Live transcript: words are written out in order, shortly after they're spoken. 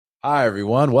Hi,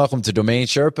 everyone. Welcome to Domain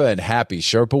Sherpa and Happy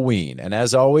Sherpaween. And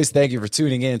as always, thank you for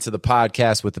tuning in to the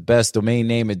podcast with the best domain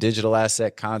name and digital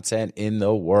asset content in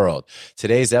the world.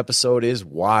 Today's episode is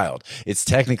wild. It's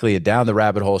technically a down the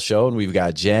rabbit hole show, and we've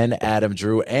got Jen, Adam,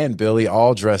 Drew, and Billy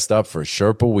all dressed up for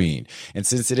Sherpaween. And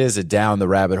since it is a down the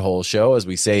rabbit hole show, as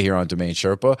we say here on Domain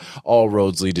Sherpa, all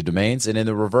roads lead to domains. And in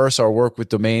the reverse, our work with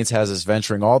domains has us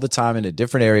venturing all the time into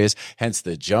different areas, hence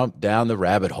the jump down the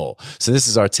rabbit hole. So this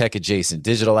is our tech adjacent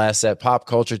digital asset, pop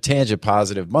culture, tangent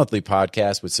positive monthly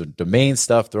podcast with some domain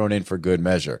stuff thrown in for good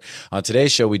measure. On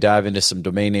today's show, we dive into some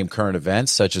domain name current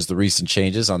events, such as the recent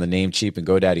changes on the NameCheap and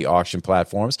GoDaddy auction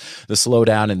platforms, the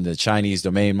slowdown in the Chinese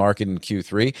domain market in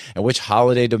Q3, and which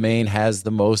holiday domain has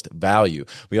the most value.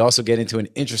 We also get into an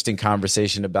interesting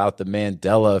conversation about the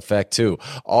Mandela Effect, too.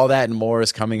 All that and more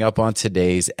is coming up on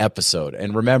today's episode.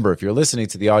 And remember, if you're listening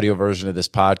to the audio version of this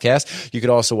podcast, you could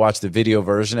also watch the video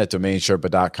version at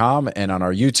DomainSherpa.com and on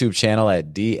our YouTube channel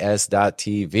at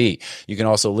ds.tv. You can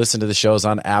also listen to the shows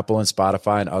on Apple and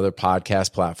Spotify and other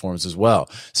podcast platforms as well.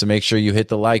 So make sure you hit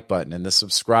the like button and the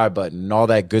subscribe button and all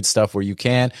that good stuff where you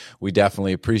can. We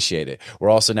definitely appreciate it.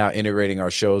 We're also now integrating our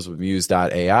shows with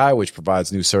Muse.ai, which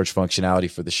provides new search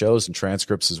functionality for the shows and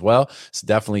transcripts as well. So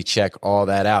definitely check all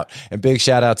that out. And big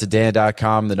shout out to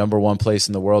Dan.com, the number one place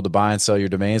in the world to buy and sell your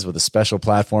domains with a special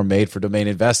platform made for domain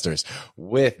investors.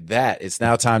 With that, it's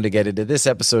now time to get into this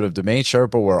episode of Domain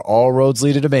Sherpa, where all roads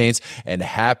lead to domains, and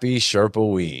Happy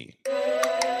Sherpaween.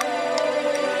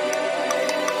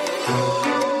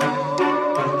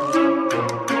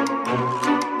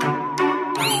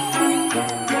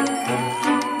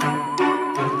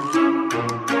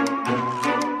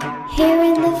 Here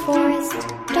in the forest,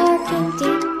 dark and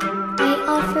deep, I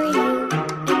offer you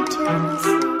eternal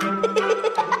sleep.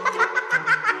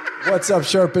 What's up,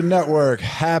 Sherpa Network?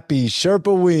 Happy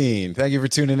Sherpaween. Thank you for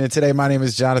tuning in today. My name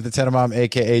is Jonathan Tenenbaum,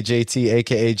 a.k.a. JT,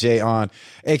 a.k.a. Jay On,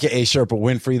 a.k.a. Sherpa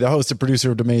Winfrey, the host and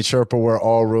producer of Domain Sherpa, where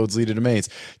all roads lead to domains.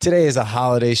 Today is a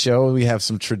holiday show. We have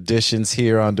some traditions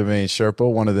here on Domain Sherpa,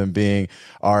 one of them being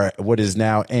our what is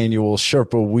now annual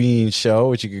Sherpaween show,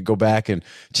 which you can go back and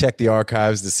check the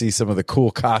archives to see some of the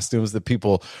cool costumes that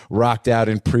people rocked out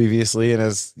in previously. And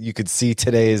as you could see,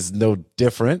 today is no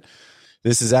different.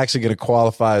 This is actually going to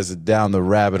qualify as a down the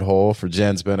rabbit hole for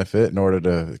Jen's benefit in order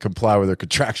to comply with her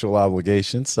contractual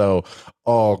obligations. So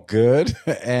all good.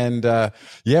 And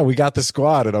yeah, we got the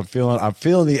squad, and I'm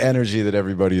feeling the energy that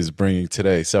everybody is bringing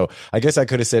today. So I guess I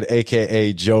could have said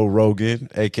AKA Joe Rogan,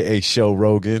 AKA Show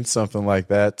Rogan, something like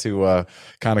that to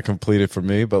kind of complete it for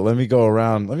me. But let me go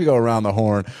around the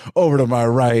horn. Over to my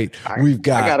right, I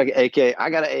got an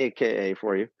AKA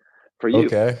for you.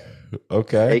 Okay.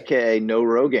 AKA No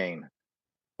Rogaine.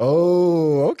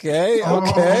 Oh, okay. I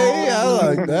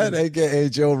like that. AKA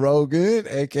Joe Rogan,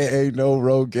 AKA No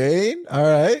Rogaine. All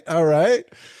right. All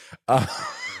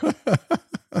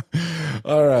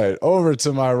right. Over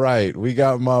to my right, we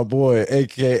got my boy,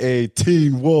 AKA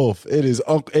Teen Wolf. It is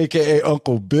AKA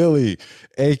Uncle Billy,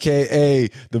 AKA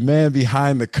the man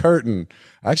behind the curtain.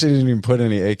 I actually didn't even put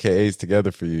any AKAs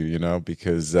together for you,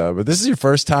 because but this is your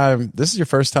first time. This is your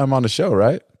first time on the show,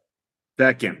 right?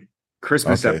 Second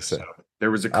Christmas episode. There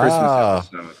was a Christmas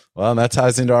episode. Well, and that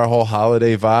ties into our whole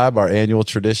holiday vibe, our annual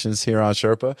traditions here on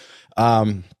Sherpa.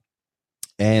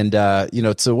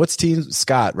 So what's Teen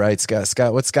Scott, right?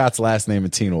 Scott, what's Scott's last name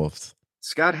in Teen Wolf?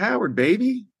 Scott Howard,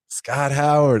 baby. Scott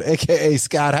Howard, AKA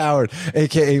Scott Howard,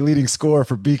 AKA leading scorer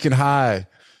for Beacon High.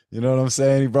 You know what I'm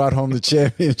saying? He brought home the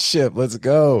championship. Let's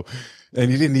go. And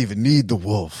he didn't even need the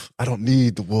wolf. I don't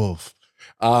need the wolf.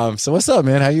 So what's up,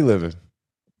 man? How you living?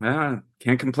 Can't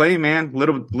complain, man.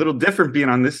 Little different being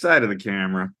on this side of the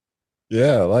camera.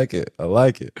 Yeah, I like it. All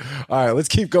right, let's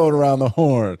keep going around the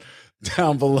horn.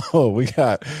 Down below, we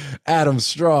got Adam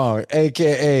Strong,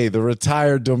 a.k.a. the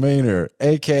retired domainer,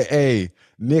 a.k.a.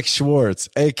 Nick Schwartz,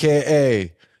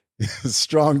 a.k.a.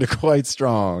 strong to quite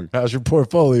strong. How's your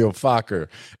portfolio, Fokker,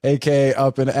 a.k.a.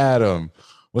 Up and Adam?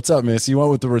 What's up, man? So you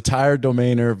went with the retired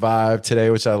domainer vibe today,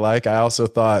 which I like. I also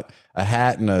thought a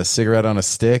hat and a cigarette on a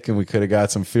stick, and we could have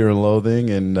got some Fear and Loathing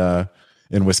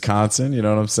in Wisconsin. You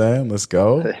know what I'm saying? Let's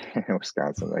go.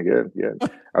 Wisconsin, good.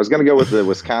 I was going to go with the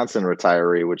Wisconsin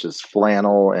retiree, which is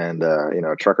flannel and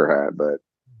a trucker hat, but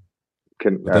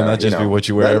couldn't. But then that just be what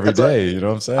you wear every day. You know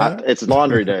what I'm saying? It's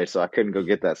laundry day, so I couldn't go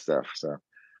get that stuff. So.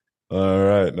 All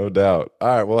right, no doubt. All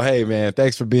right, well, hey man,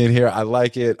 thanks for being here. I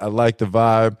like it. I like the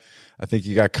vibe. I think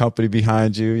you got company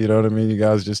behind you. You know what I mean? You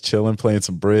guys just chilling, playing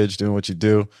some bridge, doing what you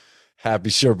do. Happy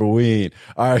Sherpaween.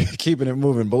 All right, keeping it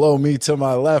moving. Below me to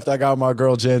my left, I got my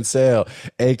girl Jen Sale,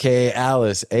 a.k.a.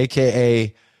 Alice,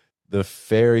 a.k.a. the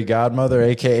fairy godmother,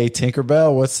 a.k.a.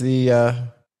 Tinkerbell. What's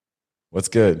the What's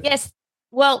good? Yes.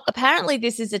 Well, apparently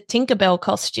this is a Tinkerbell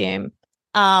costume.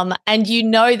 And you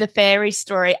know the fairy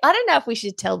story. I don't know if we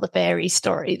should tell the fairy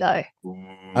story though.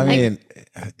 I mean,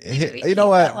 you know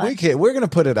what? We're going to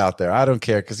put it out there. I don't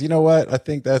care. Cause you know what? I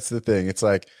think that's the thing. It's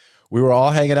like we were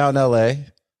all hanging out in LA.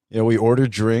 You know, we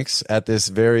ordered drinks at this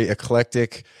very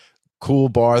eclectic, cool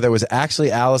bar that was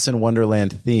actually Alice in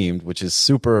Wonderland themed, which is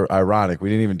super ironic. We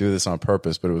didn't even do this on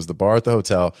purpose, but it was the bar at the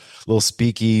hotel, little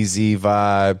speakeasy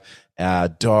vibe,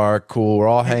 dark, cool. We're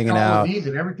all hanging out.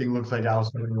 And everything looks like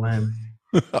Alice in Wonderland.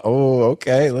 Oh,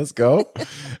 okay, let's go.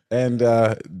 And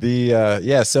so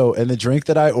the drink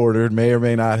that I ordered may or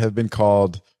may not have been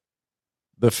called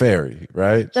the fairy,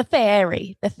 right? The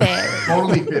fairy.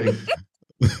 Totally fitting.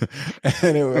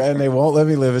 and they won't let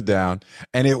me live it down.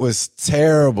 And it was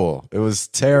terrible. You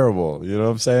know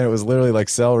what I'm saying? It was literally like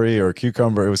celery or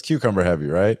cucumber. It was cucumber heavy,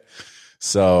 right?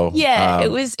 So yeah, it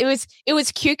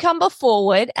was cucumber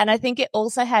forward, and I think it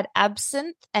also had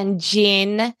absinthe and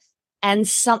gin and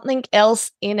something else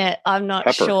in it. I'm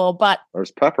not sure, but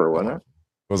there's pepper, wasn't it?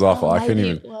 It was awful. I couldn't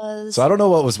even. So I don't know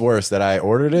what was worse, that I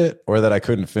ordered it or that I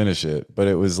couldn't finish it. But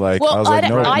it was like, well, I was like,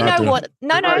 no. I know what.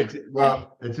 No.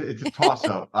 Well, it's a toss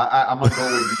up. I'm gonna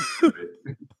go with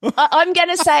it.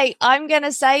 I'm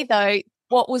gonna say though,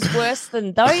 what was worse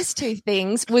than those two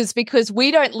things was because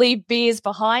we don't leave beers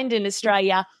behind in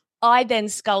Australia. I then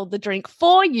sculled the drink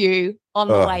for you on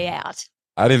the way out.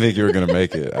 I didn't think you were going to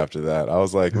make it after that. I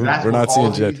was like, we're not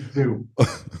seeing Jen.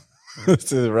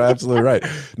 You're absolutely right.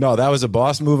 No, that was a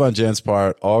boss move on Jen's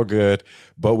part. All good.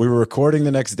 But we were recording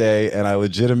the next day, and I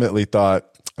legitimately thought,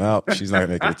 well, she's not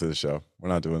going to make it to the show. We're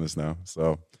not doing this now.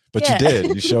 So, but you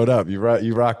did. You showed up. You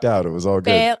rocked out. It was all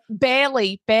good.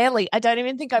 Barely. I don't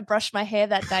even think I brushed my hair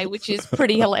that day, which is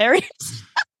pretty hilarious.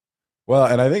 Well,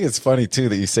 and I think it's funny too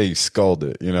that you say you sculled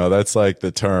it. You know, that's like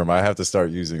the term. I have to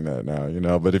start using that now. You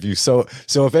know, but if you so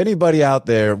if anybody out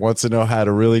there wants to know how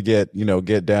to really get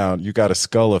down, you got to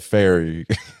skull a fairy,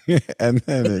 and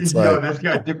then it's like that's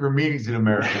got different meanings in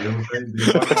America. You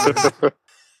know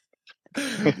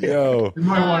yo, you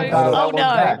might want to dial that one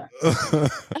back.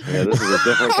 Yeah, this is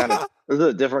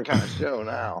a different kind of show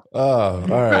now. Oh, all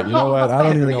right. You know what? I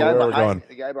don't even know where we're going.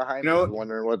 The guy behind me is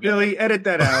wondering what. Billy, edit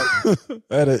that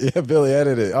out. Billy,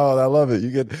 edit it. Oh, I love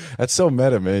it. That's so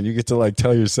meta, man. You get to like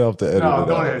tell yourself to edit it out.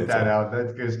 No, don't edit that out.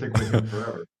 That's gonna stick with him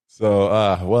forever. So,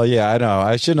 well, yeah, I know.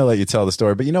 I shouldn't have let you tell the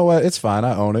story, but you know what? It's fine.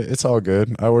 I own it. It's all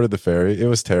good. I ordered the fairy. It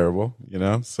was terrible,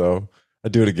 so I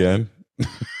do it again.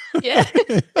 Yeah.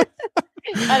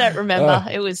 I don't remember.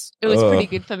 It was pretty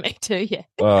good for me too. Yeah.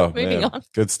 Moving on.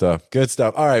 Good stuff.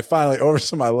 All right. Finally, over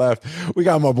to my left, we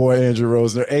got my boy Andrew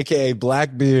Rosner, aka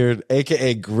Blackbeard,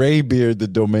 aka Graybeard, the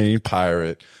domain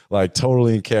pirate, like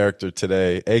totally in character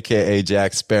today, aka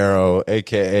Jack Sparrow,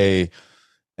 aka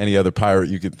any other pirate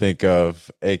you can think of,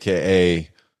 aka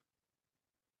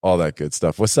all that good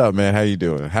stuff. What's up, man? How you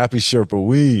doing? Happy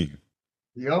Sherpaween.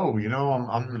 Yo,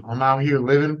 I'm out here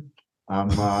living.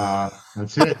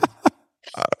 That's it.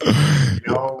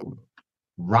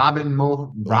 Robbing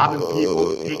people,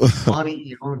 taking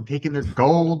money, taking their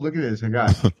gold. Look at this. I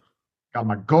got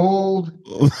my gold,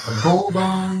 a gold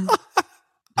on.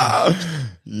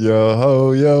 Yo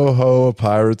ho, a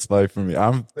pirate's life for me.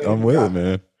 I'm with it,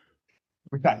 man.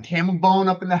 We got camel bone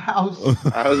up in the house.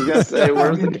 I was gonna say,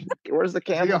 where's the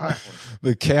camel?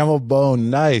 The camel bone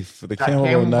knife. The camel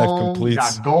bone knife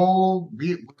completes. Got gold.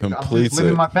 Completes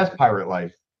living my best pirate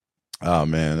life. Oh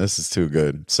man, this is too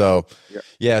good. So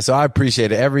yeah, so I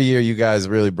appreciate it. Every year you guys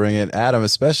really bring it. Adam,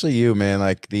 especially you, man.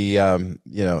 Like the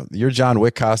your John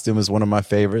Wick costume is one of my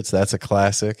favorites. That's a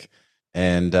classic.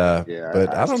 And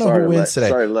but I don't know who wins today.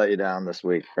 Sorry to let you down this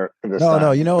week. No,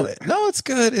 it's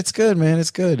good. It's good, man. It's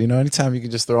good. Anytime you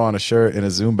can just throw on a shirt and a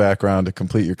Zoom background to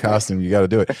complete your costume, you got to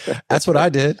do it. That's what I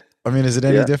did. I mean, is it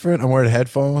any different? I'm wearing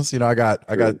headphones. I got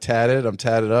tatted. I'm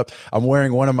tatted up. I'm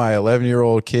wearing one of my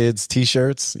 11-year-old kids'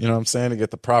 t-shirts. You know what I'm saying? To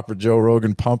get the proper Joe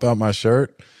Rogan pump out my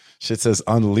shirt. Shit says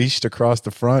unleashed across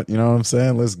the front. You know what I'm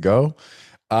saying? Let's go.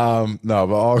 No,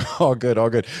 but all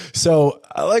good. So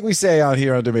like we say out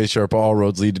here on DomainSherpa, all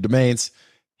roads lead to domains.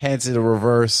 Hence, in the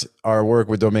reverse, our work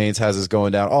with domains has us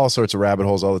going down all sorts of rabbit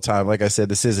holes all the time. Like I said,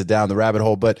 this is a down the rabbit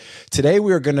hole. But today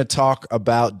we are going to talk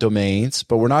about domains,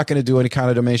 but we're not going to do any kind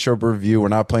of DomainSherpa review. We're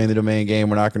not playing the domain game.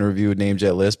 We're not going to review a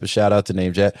NameJet list, but shout out to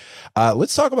NameJet.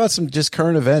 Let's talk about some just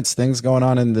current events, things going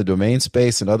on in the domain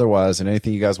space and otherwise, and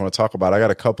anything you guys want to talk about. I got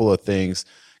a couple of things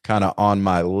kind of on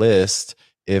my list.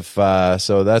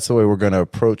 So that's the way we're going to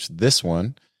approach this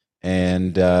one.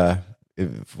 And,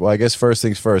 I guess first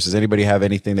things first, does anybody have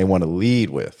anything they want to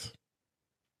lead with?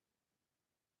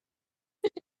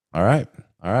 All right.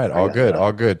 All right. All good.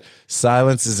 All good.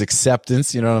 Silence is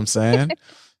acceptance. You know what I'm saying?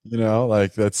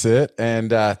 Like that's it.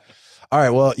 And, all right.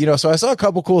 Well, so I saw a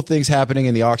couple cool things happening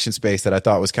in the auction space that I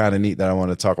thought was kind of neat that I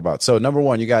wanted to talk about. So number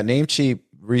one, you got NameCheap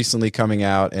recently coming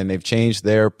out and they've changed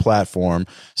their platform.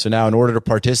 So now in order to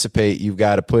participate, you've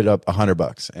got to put up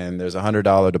 $100 and there's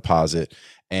 $100 deposit.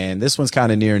 And this one's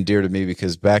kind of near and dear to me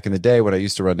because back in the day when I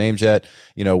used to run NameJet,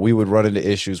 we would run into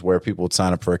issues where people would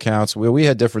sign up for accounts. We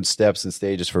had different steps and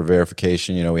stages for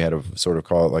verification. We had to sort of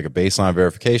call it like a baseline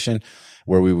verification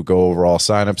where we would go over all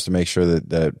signups to make sure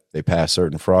that they pass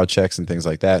certain fraud checks and things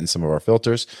like that and some of our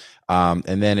filters.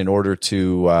 And then in order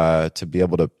to be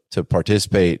able to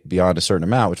participate beyond a certain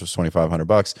amount, which was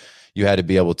 $2,500, you had to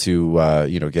be able to,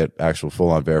 get actual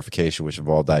full-on verification, which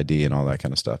involved ID and all that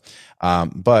kind of stuff.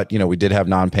 But we did have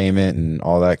non-payment and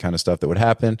all that kind of stuff that would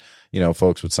happen.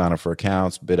 Folks would sign up for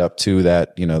accounts, bid up to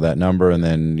that, that number, and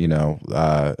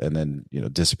then,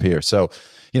 disappear. So,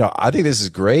 I think this is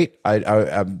great.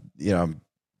 I'm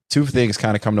two things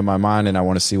kind of come to my mind, and I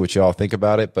want to see what you all think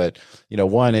about it. But,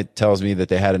 one, it tells me that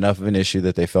they had enough of an issue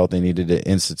that they felt they needed to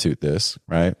institute this,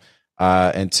 right?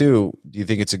 And two, do you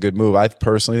think it's a good move? I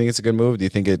personally think it's a good move. Do you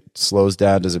think it slows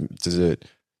down? Does it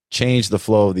change the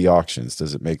flow of the auctions?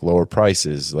 Does it make lower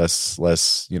prices, less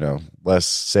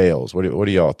sales? What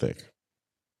do y'all think?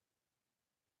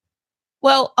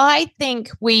 Well, I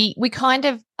think we kind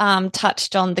of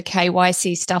touched on the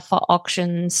KYC stuff for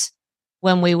auctions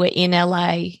when we were in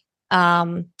LA,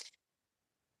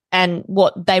 and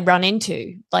what they run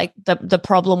into, like the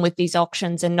problem with these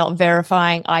auctions and not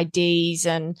verifying IDs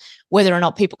and whether or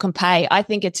not people can pay. I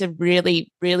think it's a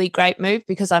really, really great move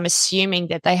because I'm assuming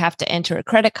that they have to enter a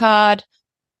credit card,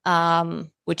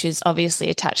 which is obviously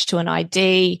attached to an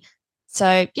ID.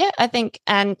 So, yeah, I think,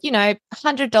 and,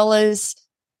 $100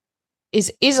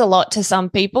 is a lot to some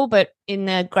people, but in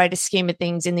the greater scheme of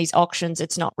things in these auctions,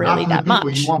 it's not really that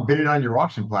much. You want bid it on your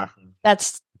auction platform.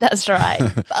 That's right.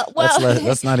 Well,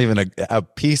 that's not even a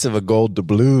piece of a gold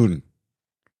doubloon.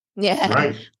 Yeah.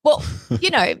 Right. Well,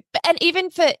 and even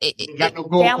for you got no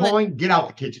gold coin, get out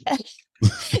the kitchen.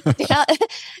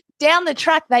 down the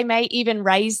track, they may even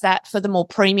raise that for the more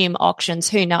premium auctions.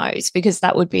 Who knows? Because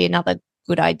that would be another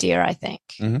good idea, I think.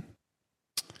 Mm-hmm.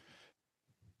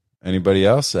 Anybody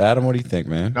else? Adam, what do you think,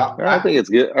 man? I think it's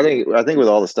good. I think with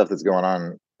all the stuff that's going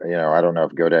on, I don't know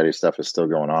if GoDaddy stuff is still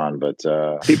going on, but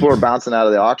people are bouncing out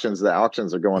of the auctions. The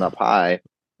auctions are going up high,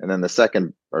 and then the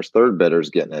second or third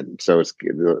bidder's getting it. So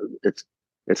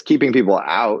it's keeping people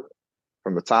out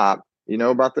from the top. You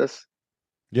know about this?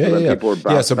 Yeah.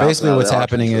 So basically, what's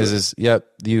happening is you have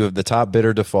the top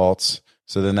bidder defaults.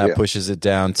 So then that pushes it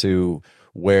down to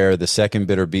where the second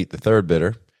bidder beat the third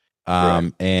bidder.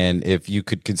 Right. And if you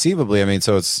could conceivably,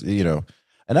 so it's,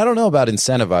 and I don't know about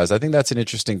incentivized. I think that's an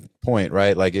interesting point,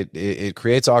 right? Like it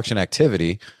creates auction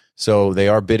activity. So they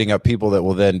are bidding up people that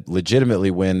will then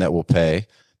legitimately win, that will pay,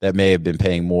 that may have been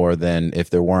paying more than if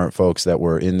there weren't folks that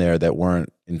were in there that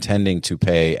weren't intending to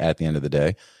pay at the end of the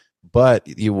day. But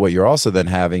what you're also then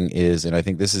having is, and I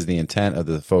think this is the intent of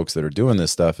the folks that are doing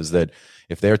this stuff, is that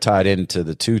if they're tied into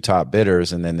the two top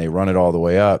bidders and then they run it all the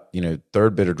way up,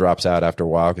 third bidder drops out after a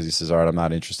while because he says, all right, I'm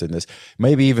not interested in this.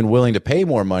 Maybe even willing to pay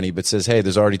more money, but says, hey,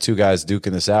 there's already two guys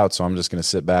duking this out, so I'm just going to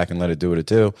sit back and let it do what it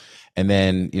do. And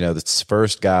then, the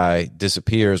first guy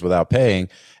disappears without paying.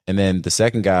 And then the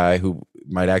second guy, who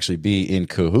might actually be in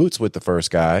cahoots with the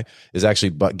first guy, is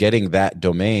actually getting that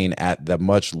domain at the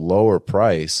much lower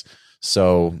price.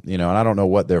 So, and I don't know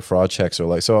what their fraud checks are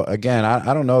like. So again,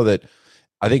 I don't know that.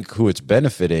 I think who it's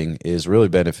benefiting is really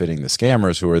benefiting the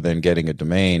scammers, who are then getting a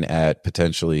domain at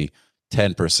potentially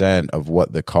 10% of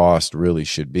what the cost really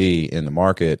should be in the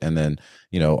market. And then,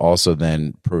 also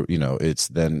then, it's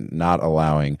then not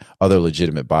allowing other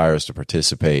legitimate buyers to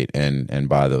participate and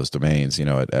buy those domains,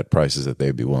 at prices that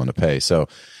they'd be willing to pay. So,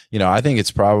 I think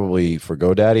it's probably for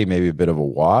GoDaddy, maybe a bit of a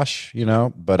wash,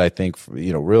 but I think,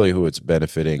 really who it's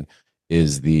benefiting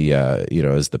is the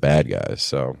is the bad guys.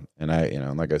 So, and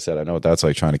like I said, I know what that's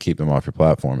like, trying to keep them off your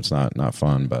platform. It's not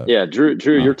fun, but yeah, Drew,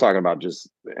 you're talking about just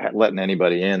letting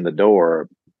anybody in the door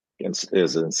is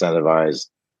incentivized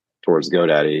towards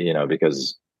GoDaddy,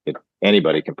 because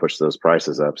anybody can push those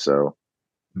prices up. So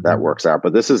that works out.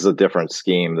 But this is a different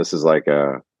scheme. This is like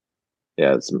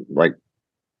it's like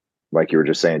you were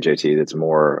just saying, JT, it's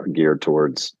more geared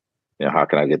towards, how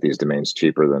can I get these domains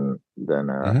cheaper than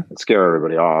scare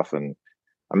everybody off? And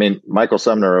Michael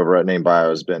Sumner over at NameBio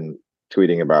has been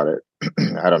tweeting about it.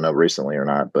 I don't know recently or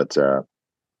not, but at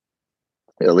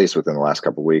least within the last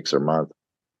couple of weeks or month.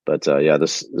 But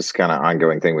this kind of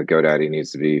ongoing thing with GoDaddy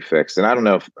needs to be fixed. And I don't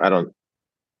know if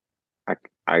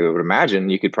I I would imagine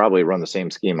you could probably run the same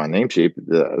scheme on Namecheap.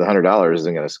 The $100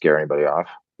 isn't going to scare anybody off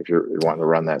if you're wanting to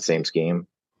run that same scheme.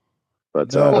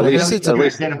 But No, at I guess least, it's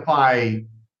identify.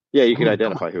 yeah, you can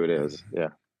identify who it is. Yeah,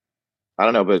 I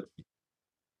don't know, but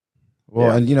well,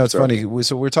 yeah, and it's so- funny.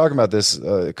 So we're talking about this,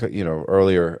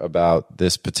 earlier about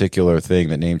this particular thing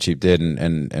that Namecheap did,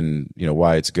 and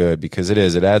why it's good, because it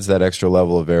adds that extra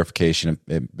level of verification.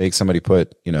 It makes somebody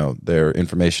put their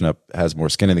information up, has more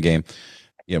skin in the game,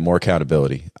 more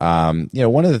accountability.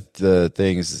 One of the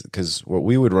things, because what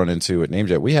we would run into at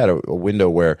NameCheap, we had a window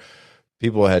where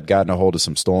people had gotten a hold of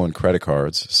some stolen credit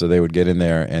cards, so they would get in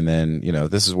there, and then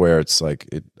this is where it's like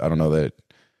I don't know that.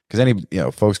 Because any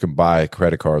folks can buy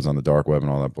credit cards on the dark web and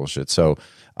all that bullshit. So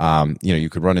you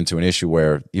could run into an issue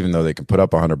where even though they can put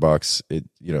up $100,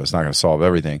 it's not going to solve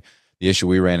everything. The issue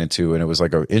we ran into, and it was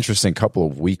like an interesting couple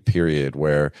of week period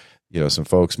where some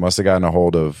folks must have gotten a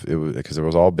hold of it, because it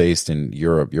was all based in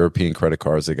European credit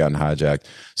cards that gotten hijacked.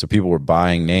 So people were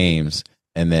buying names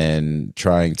and then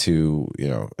trying to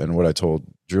and what I told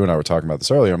Drew and I were talking about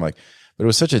this earlier. I'm like, but it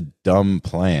was such a dumb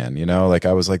plan, like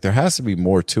I was like, there has to be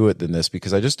more to it than this,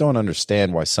 because I just don't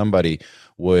understand why somebody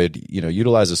would,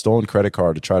 utilize a stolen credit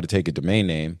card to try to take a domain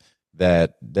name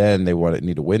that then they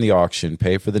need to win the auction,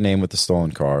 pay for the name with the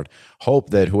stolen card, hope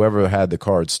that whoever had the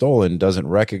card stolen doesn't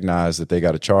recognize that they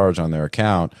got a charge on their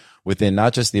account within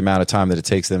not just the amount of time that it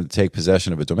takes them to take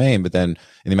possession of a domain, but then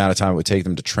in the amount of time it would take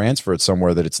them to transfer it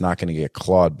somewhere that it's not going to get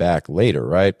clawed back later,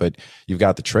 right? But you've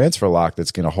got the transfer lock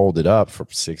that's going to hold it up for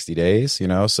 60 days,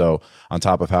 so on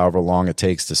top of however long it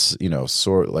takes to,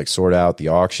 sort out the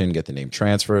auction, get the name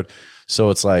transferred.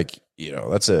 So it's like,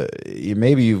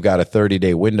 maybe you've got a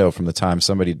 30-day window from the time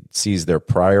somebody sees their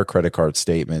prior credit card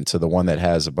statement to the one that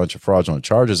has a bunch of fraudulent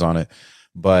charges on it.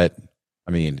 But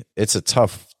I mean, it just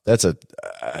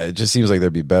seems like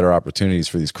there'd be better opportunities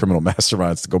for these criminal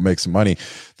masterminds to go make some money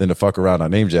than to fuck around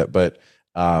on NameCheap. But,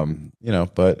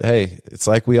 but hey, it's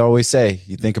like we always say,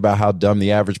 you think about how dumb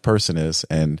the average person is,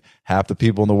 and half the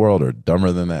people in the world are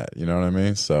dumber than that. You know what I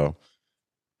mean? So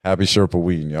Happy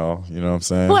Sherpaween, y'all. You know what I'm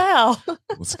saying? Wow.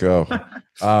 Let's go.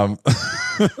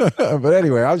 But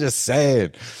anyway, I'm just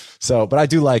saying. So, but I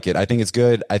do like it. I think it's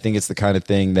good. I think it's the kind of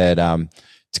thing that,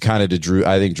 to kind of to Drew,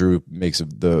 I think Drew makes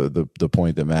the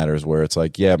point that matters, where it's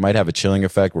like, yeah, it might have a chilling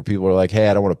effect where people are like, hey,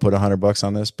 I don't want to put $100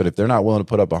 on this, but if they're not willing to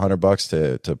put up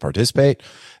 $100 to participate,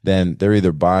 then they're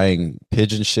either buying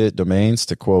pigeon shit domains,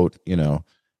 to quote,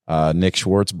 Nick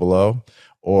Schwartz below,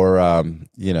 or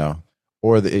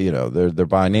they're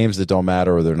buying names that don't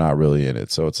matter, or they're not really in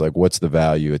it. So it's like, what's the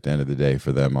value at the end of the day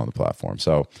for them on the platform?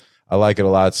 So I like it a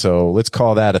lot. So let's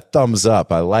call that a thumbs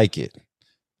up. I like it.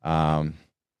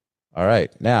 All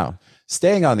right. Now,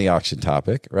 staying on the auction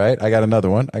topic, right? I got another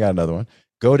one.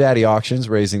 GoDaddy auctions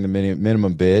raising the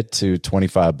minimum bid to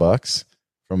 $25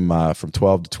 from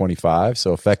 12 to 25.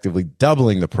 So effectively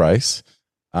doubling the price.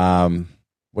 What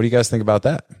do you guys think about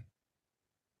that?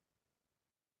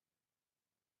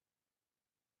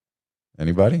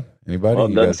 Anybody? Well,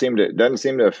 it doesn't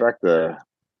seem to affect the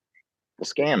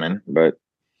scamming, but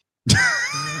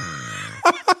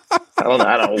I don't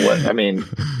know what. I mean,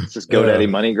 it's just GoDaddy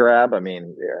money grab. I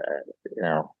mean,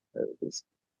 it's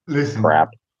Listen, crap.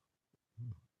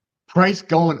 Price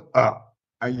going up.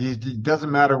 It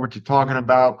doesn't matter what you're talking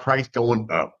about. Price going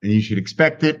up, and you should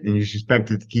expect it, and you should expect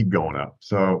it to keep going up.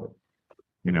 So,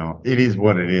 it is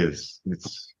what it is.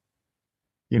 It's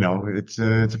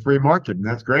a free market, and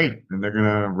that's great. And they're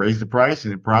gonna raise the price,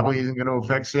 and it probably isn't going to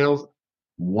affect sales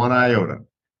one iota.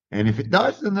 And if it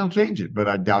does, then they'll change it, but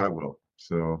I doubt it will.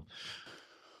 So,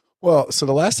 well, so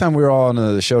the last time we were all on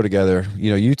the show together,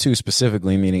 you two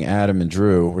specifically, meaning Adam and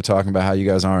Drew, were talking about how you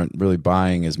guys aren't really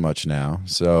buying as much now.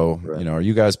 So, right. Are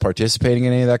you guys participating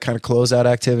in any of that kind of closeout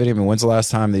activity? I mean, when's the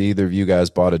last time that either of you guys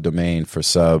bought a domain for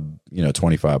sub,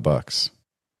 $25?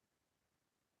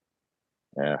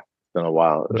 Yeah, it's been a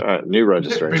while. New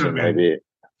registration, maybe.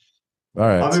 All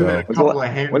right. Other than a couple of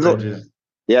hand wedges.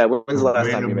 Yeah, when's the last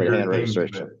time you made a hand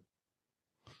registration?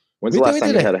 When's the last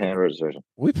time you had a hand registration?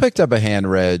 We picked up a hand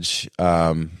reg.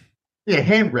 Yeah,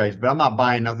 hand reg, but I'm not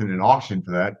buying nothing in auction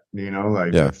for that.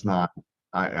 That's not.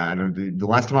 I don't. The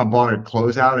last time I bought a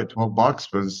closeout at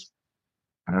 $12 was,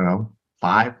 I don't know,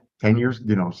 5, 10 years.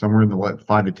 Somewhere in the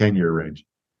 5 to 10 year range.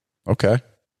 Okay.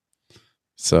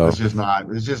 So it's just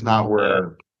not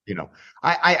where.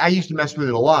 I used to mess with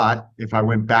it a lot. If I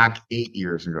went back 8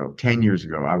 years ago, 10 years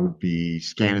ago, I would be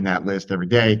scanning that list every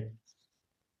day.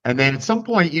 And then at some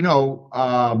point,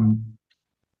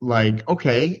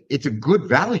 okay, it's a good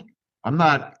value. I'm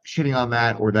not shitting on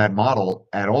that or that model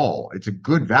at all. It's a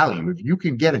good value. If you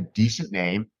can get a decent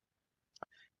name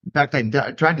In fact,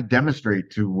 I tried to demonstrate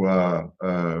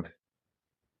to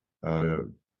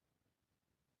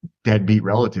deadbeat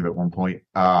relative at one point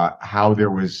how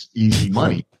there was easy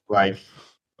money. Like,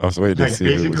 I was waiting to see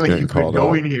who was basically, getting you could called go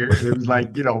out. in here. It was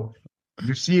like,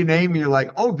 you see a name and you're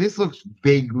like, oh, this looks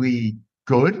vaguely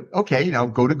good. Okay,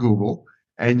 go to Google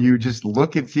and you just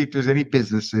look and see if there's any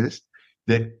businesses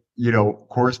that,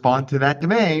 correspond to that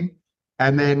domain.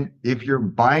 And then if you're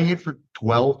buying it for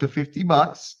 12 to 50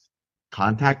 bucks,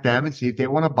 contact them and see if they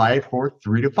want to buy it for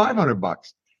 300 to 500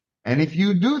 bucks. And if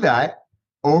you do that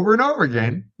over and over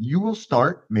again, you will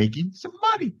start making some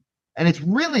money. And it's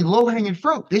really low hanging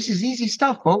fruit. This is easy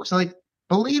stuff, folks. Like,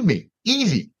 believe me,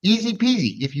 easy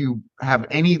peasy if you have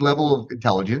any level of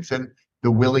intelligence and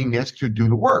the willingness to do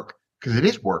the work, because it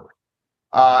is work.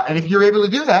 And if you're able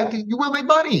to do that, you will make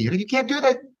money. And if you can't do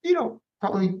that,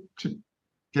 probably should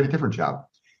get a different job.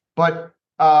 But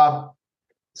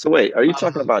so wait, are you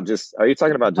talking about just? I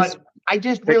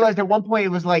just realized at one point it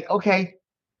was like, okay,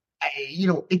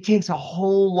 it takes a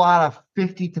whole lot of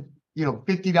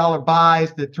 $50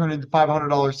 buys that turn into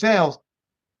 $500 sales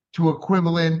to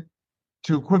equivalent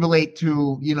to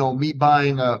me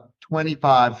buying a $25,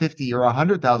 $50, or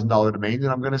 $100,000 domain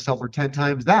that I'm going to sell for 10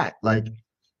 times that. Like,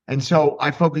 and so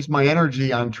I focus my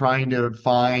energy on trying to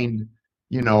find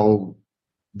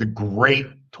the great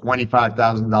 $25,000,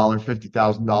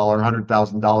 $50,000,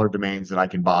 $100,000 domains that I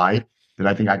can buy that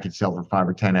I think I could sell for 5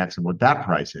 or 10x of what that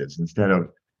price is, instead of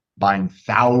buying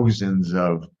thousands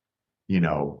of,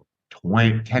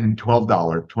 $20, $10,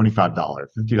 $12, $25,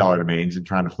 $50 domains and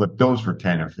trying to flip those for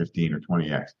 10 or 15 or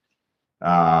 20x.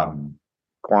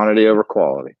 Quantity over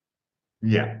quality.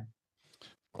 Yeah.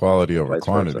 Quality over Vice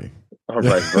quantity. Or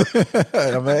vice versa.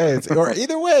 I mean, or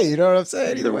either way, you know what I'm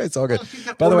saying? Either way, it's all good.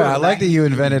 By the way, I like that you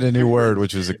invented a new word,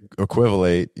 which was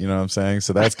equivalate. You know what I'm saying?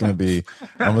 So that's going to be,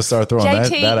 I'm going to start throwing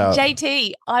that out.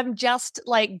 JT, I'm just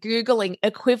like Googling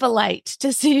equivalate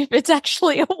to see if it's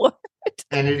actually a word.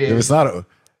 And it is. If it's not, and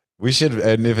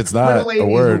if it's not a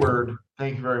word,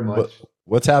 thank you very much.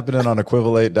 What's happening on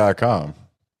equivalate.com?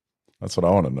 That's what I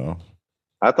want to know.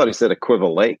 I thought he said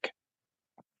equivalate.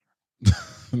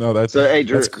 No, that's so. Hey,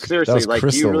 Drew, seriously, like,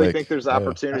 do you really Lake. think there's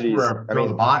opportunities? I mean,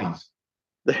 the bodies.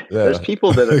 There's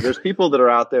people that are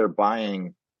out there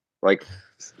buying like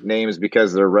names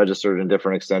because they're registered in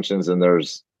different extensions, and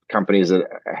there's companies that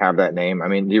have that name. I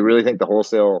mean, do you really think the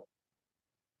wholesale,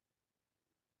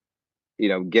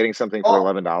 getting something for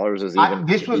 $11 is even?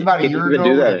 This was about a year ago.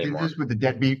 Do that I did this with a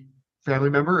deadbeat family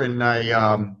member, and I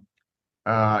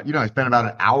spent about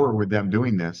an hour with them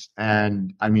doing this.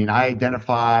 And I mean, I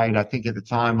identified, I think at the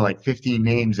time, like 15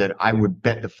 names that I would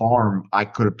bet the farm I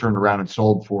could have turned around and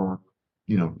sold for,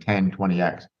 10,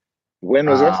 20x. When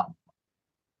was this?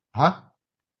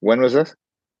 When was this?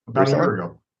 About a year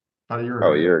ago.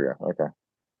 Oh, a year ago. Okay.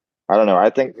 I don't know.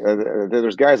 I think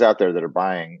there's guys out there that are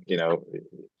buying,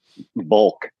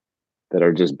 bulk, that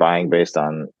are just buying based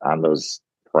on those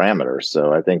parameters.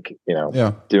 So I think,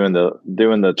 doing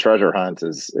the treasure hunt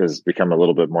is become a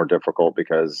little bit more difficult,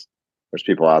 because there's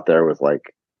people out there with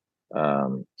like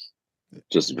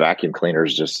just vacuum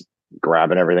cleaners, just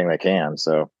grabbing everything they can.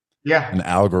 So yeah, and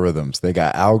algorithms. They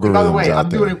got algorithms. And by the way, I'm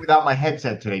doing it without my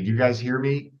headset today. Do you guys hear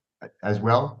me as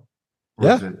well? Or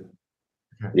yeah. Okay.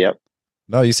 Yep.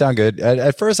 No, you sound good.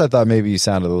 At first, I thought maybe you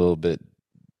sounded a little bit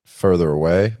further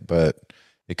away, but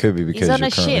it could be because you're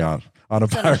currently on a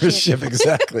pirate ship.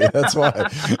 Exactly. That's why.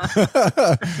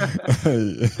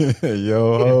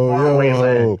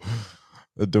 yo,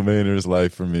 the domainer's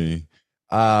life for me.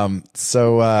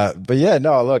 But yeah,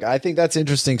 no, look, I think that's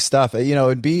interesting stuff.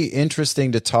 It'd be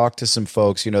interesting to talk to some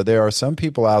folks. There are some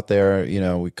people out there,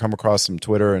 we come across some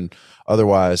Twitter and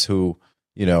otherwise who,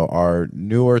 are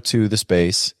newer to the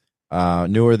space,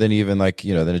 newer than even like,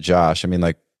 than a Josh. I mean,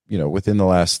 like, within the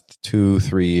last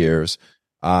 2-3 years,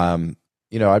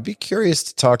 I'd be curious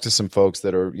to talk to some folks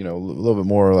that are, a little bit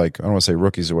more like, I don't want to say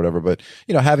rookies or whatever, but,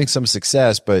 having some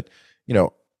success, but,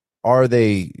 are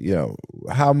they,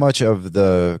 how much of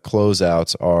the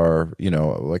closeouts are,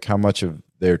 like how much of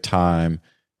their time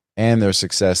and their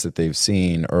success that they've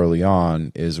seen early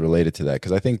on is related to that?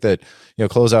 Because I think that,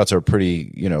 closeouts are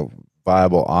pretty,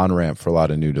 viable on-ramp for a lot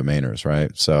of new domainers,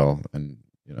 right? So, and,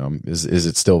 is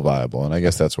it still viable? And I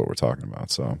guess that's what we're talking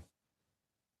about. So,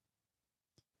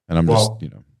 and I'm just,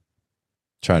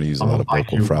 trying to use a lot of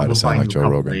vocal fry to sound like Joe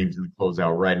Rogan. Names in the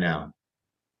closeout right now.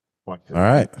 All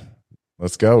right.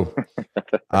 Let's go.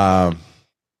 I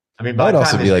mean, by might the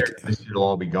also time be like, this should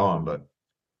all be gone, but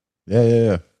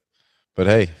yeah. But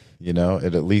hey, it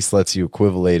at least lets you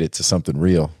equivalate it to something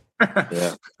real.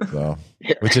 Yeah. So,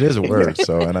 which it is a word.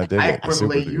 So, and I dig it. I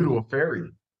equivalate you to a fairy.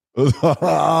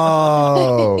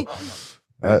 Oh,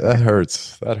 that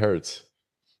hurts. That hurts.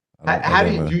 How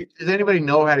do you does anybody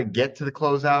know how to get to the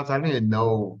closeouts? I don't even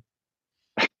know.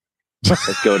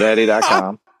 It's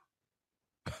GoDaddy.com.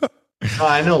 No,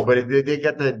 I know, but they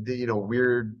got the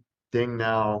weird thing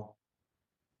now.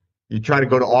 You try to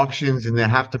go to auctions and they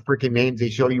half the freaking names they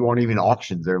show you aren't even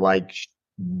auctions. They're like,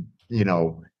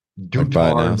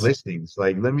 Dutard listings.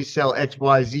 Like, let me sell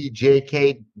XYZ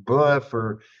JK blah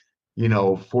for,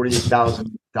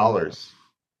 $48,000.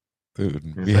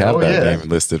 Dude, we have that name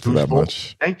listed for that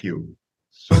much. Thank you.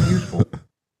 So useful.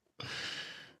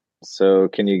 So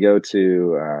can you go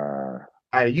to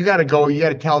you got to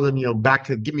tell them,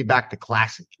 give me back the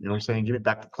classic. You know what I'm saying? Give me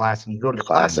back the classic. You go to the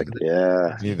classic.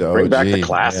 Yeah. Bring back the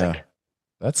classic. Yeah.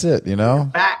 That's it,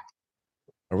 Back.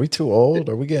 Are we too old?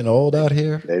 Are we getting old out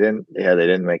here? They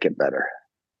didn't make it better.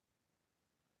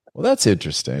 Well, that's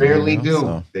interesting. Rarely do.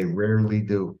 So. They rarely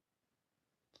do.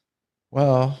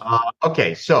 Well,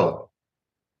 okay. So,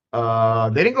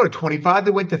 they didn't go to 25.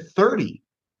 They went to 30.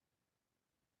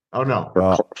 Oh no!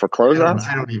 For closeouts,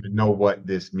 I don't even know what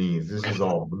this means. This is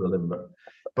all,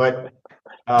 but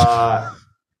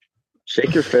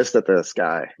shake your fist at the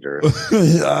sky, Drew.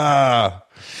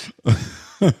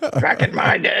 Back in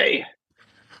my day.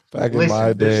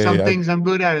 There's some things I'm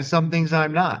good at and some things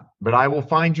I'm not. But I will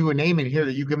find you a name in here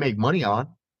that you can make money on.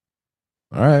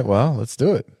 All right, well, let's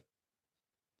do it.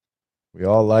 We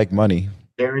all like money,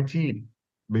 guaranteed.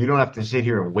 But you don't have to sit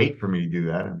here and wait for me to do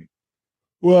that.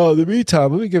 Well, in the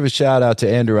meantime, let me give a shout out to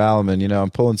Andrew Alleman. I'm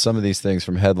pulling some of these things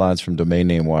from headlines from Domain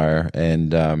Name Wire,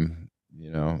 and so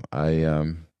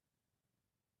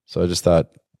I just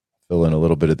thought fill in a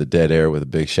little bit of the dead air with a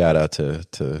big shout out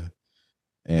to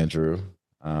Andrew.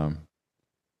 All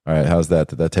right, how's that?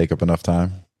 Did that take up enough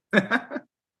time?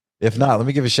 If not, let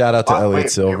me give a shout out to Elliot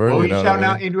Silver. What are you shouting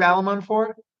out Andrew Alleman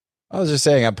for? I was just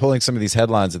saying I'm pulling some of these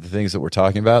headlines of the things that we're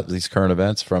talking about, these current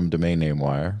events from Domain Name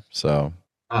Wire. So.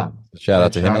 Shout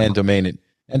out to him and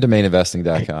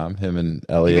DomainInvesting.com. Him and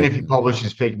Elliot. Even if he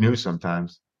publishes fake news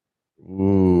sometimes.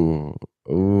 Ooh,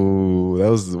 that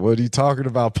was. What are you talking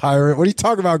about, pirate? What are you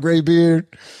talking about,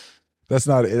 Graybeard? That's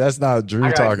not Drew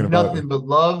talking about. Nothing but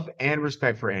love and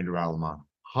respect for Andrew Alleman,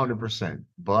 100%.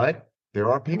 But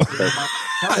there are people.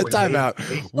 Time out.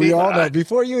 We all know.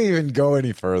 Before you even go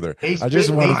any further, I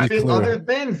just want to be clear. Other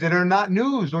things that are not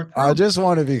news or. I just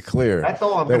want to be clear. That's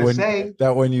all I'm going to say.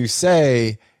 That when you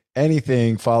say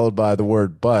anything followed by the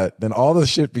word "but," then all the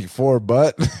shit before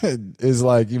 "but" is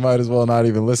like you might as well not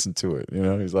even listen to it.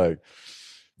 He's like,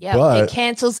 yeah, it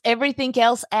cancels everything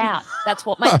else out. That's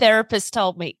what my therapist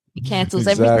told me. It cancels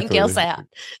everything else out.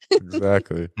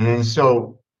 Exactly. And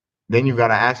so. Then you got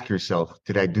to ask yourself,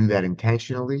 did I do that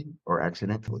intentionally or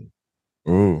accidentally?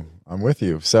 Ooh, I'm with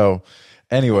you. So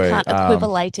anyway. I can't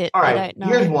equivalate it. All right, I don't know.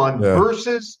 Here's one. Yeah.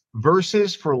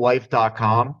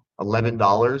 Versusforlife.com,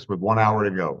 $11 with 1 hour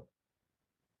to go.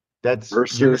 That's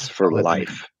Versus for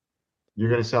Life. You're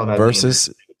going to sell that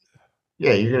Versus.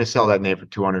 You're going to sell that name for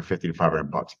 $250 to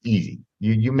 $500. Easy.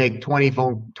 You make 20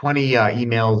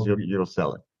 emails, you'll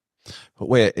sell it.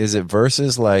 Wait, is it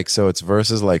verses like, so it's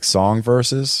verses like song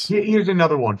verses? Here's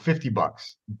another one, $50.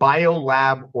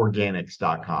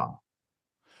 biolaborganics.com.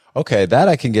 Okay, that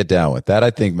I can get down with. That I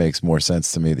think makes more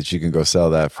sense to me that you can go sell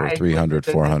that for $300,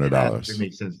 $400. It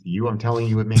makes sense to you. I'm telling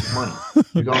you, it makes money.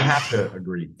 You don't have to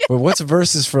agree. But what's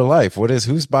Versus for Life?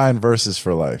 Who's buying Versus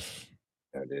for Life?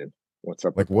 Yeah, dude. What's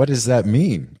up? Like, what does that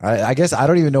mean? I guess I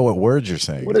don't even know what words you're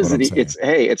saying. What is it?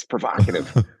 It's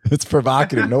provocative. It's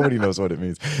provocative. Nobody knows what it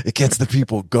means. It gets the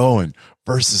people going.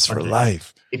 Versus for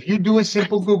Life. If you do a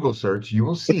simple Google search, you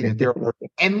will see that there are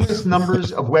endless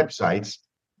numbers of websites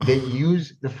that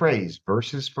use the phrase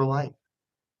Versus for Life.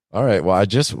 All right. Well, I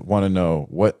just want to know,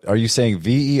 what are you saying?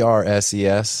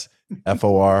 VERSES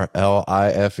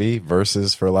FORLIFE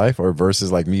Versus for Life, or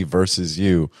versus like me versus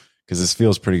you? Because this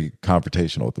feels pretty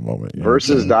confrontational at the moment.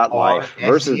 Versus.life.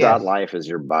 Versus.life is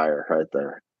your buyer right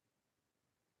there.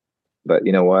 But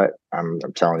you know what? I'm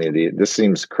telling you, this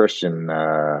seems Christian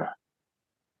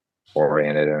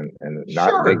oriented and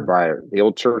not a big buyer. The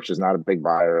old church is not a big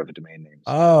buyer of domain names.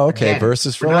 Oh, okay. Again,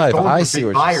 Versus for Life. I see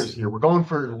what buyers here. We're going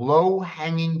for low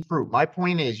hanging fruit. My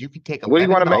point is, you could take what do you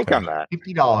want to make on that?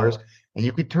 $50, and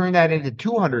you could turn that into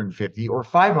 $250 or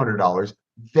 $500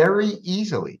 very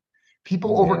easily.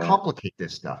 People overcomplicate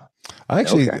this stuff.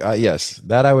 Actually, yes,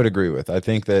 that I would agree with. I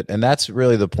think that, and that's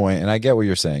really the point. And I get what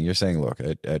you're saying. You're saying, look,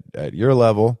 at your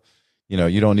level,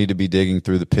 you don't need to be digging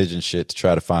through the pigeon shit to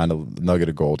try to find a nugget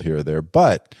of gold here or there.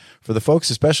 But for the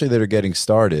folks, especially that are getting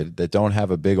started, that don't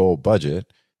have a big old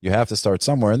budget, you have to start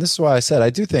somewhere. And this is why I said, I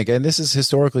do think, and this has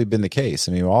historically been the case.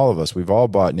 I mean, all of us, we've all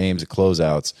bought names at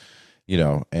closeouts,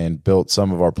 and built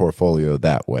some of our portfolio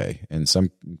that way. In some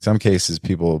cases,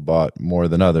 people bought more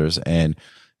than others. And,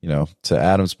 to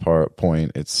Adam's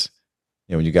point, it's,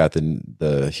 when you got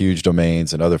the huge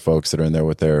domains and other folks that are in there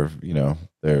with their,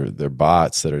 their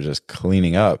bots that are just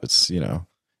cleaning up, it's,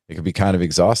 it could be kind of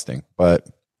exhausting, but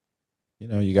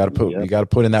you got to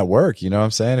put in that work. You know what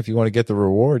I'm saying? If you want to get the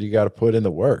reward, you got to put in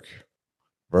the work.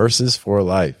 Versus for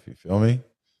life. You feel me?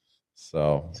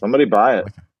 So somebody buy it.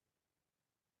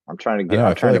 I'm trying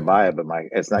to buy it, but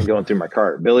it's not going through my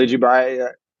cart. Billy, did you buy it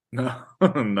yet?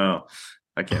 No,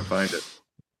 I can't find it.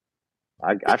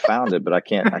 I found it, but I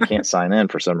can't sign in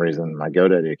for some reason. My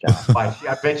GoDaddy account.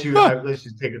 I bet you. Let's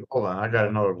just take it. Hold on, I got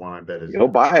another one. I bet is. Go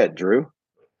buy it, Drew.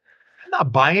 I'm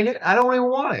not buying it. I don't even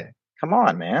want it. Come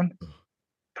on, man.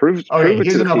 Prove it here's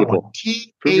to the another people. One.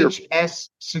 THS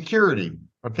Security.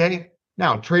 Okay.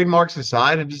 Now, trademarks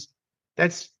aside,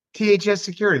 that's THS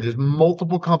Security. There's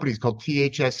multiple companies called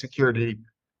THS Security.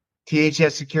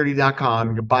 THSsecurity.com.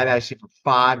 You can buy that shit for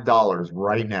 $5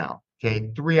 right now. Okay.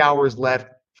 3 hours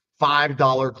left. $5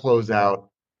 closeout.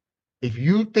 If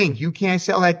you think you can't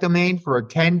sell that domain for a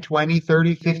 10, 20,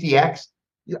 30, 50x,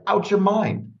 you're out your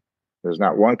mind. There's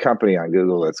not one company on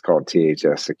Google that's called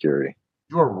THS Security.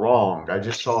 You're wrong. I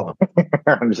just saw them.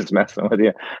 I'm just messing with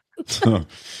you.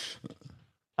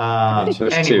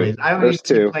 Anyways, I don't need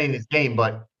to keep playing this game,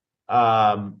 but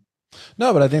no,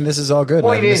 but I think this is all good.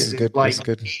 Point this is good. Like,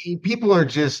 good. People are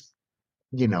just,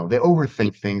 they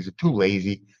overthink things. They're too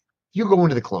lazy. You go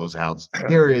into the closeouts.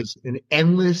 There is an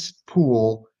endless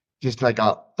pool, just like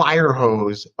a fire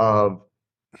hose of,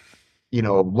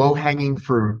 low hanging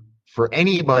fruit for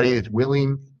anybody that's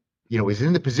willing, is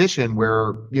in the position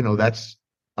where, that's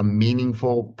a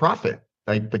meaningful profit.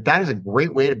 But that is a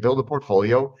great way to build a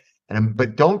portfolio.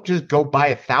 But don't just go buy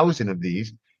 1,000 of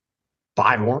these.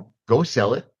 Buy one, go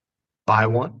sell it. Buy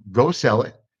one, go sell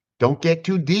it. Don't get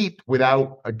too deep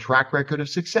without a track record of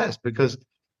success, because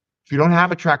if you don't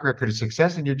have a track record of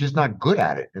success, then you're just not good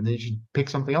at it, and then you should pick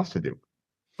something else to do.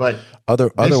 But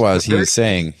otherwise, he's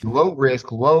saying low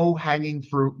risk, low hanging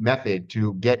fruit method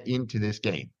to get into this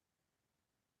game.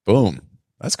 Boom.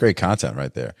 That's great content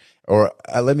right there. Or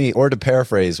to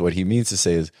paraphrase, what he means to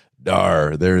say is,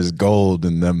 "Dar, there's gold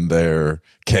in them there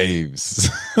caves."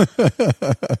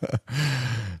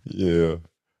 Yeah.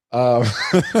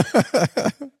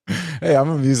 Hey, I'm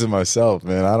amusing myself,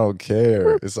 man. I don't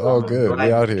care. It's all good.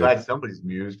 We out here. Glad somebody's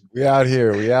amused. We out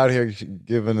here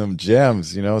giving them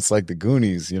gems. It's like the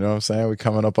Goonies. You know what I'm saying? We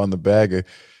coming up on the bag of,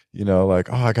 like,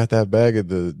 oh, I got that bag of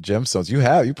the gemstones.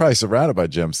 You're probably surrounded by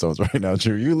gemstones right now,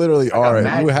 Drew. You literally are.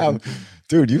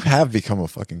 You have become a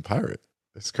fucking pirate.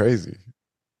 It's crazy.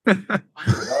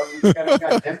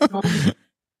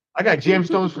 I got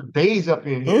gemstones for days up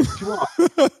in here.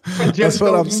 That's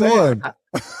what I'm saying.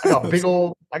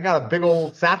 I got a big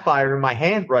old sapphire in my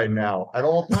hand right now at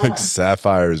all times. Like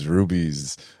sapphires,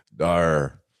 rubies,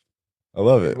 dar. I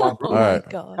love it. Oh, all right.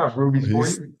 God. Got rubies for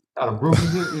you. Got a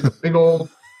rubies. There's a big old.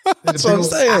 That's what I'm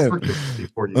saying.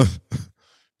 For you.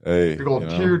 Hey, big old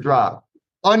teardrop.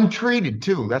 Untreated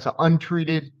too. That's an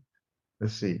untreated.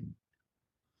 Let's see.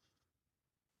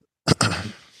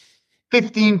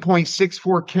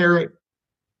 15.64 carat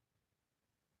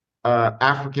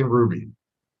African ruby.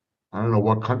 I don't know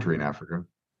what country in Africa.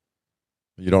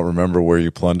 You don't remember where you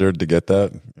plundered to get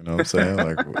that? You know what I'm saying?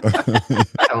 Like,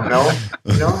 I don't know.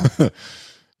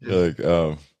 You're like,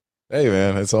 hey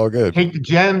man, it's all good. Take the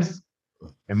gems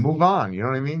and move on. You know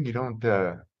what I mean? You don't.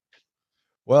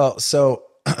 Well, so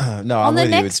no. On the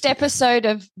next episode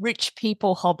of Rich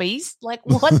People Hobbies, like,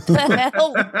 what the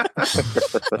hell?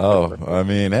 Oh, I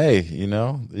mean, hey,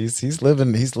 he's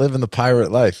living the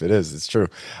pirate life. It's true.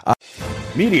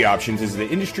 Media Options is the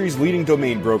industry's leading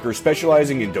domain broker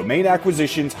specializing in domain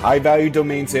acquisitions, high-value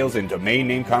domain sales, and domain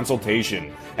name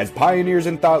consultation. As pioneers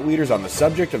and thought leaders on the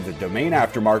subject of the domain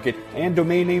aftermarket and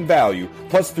domain name value,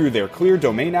 plus through their clear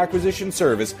domain acquisition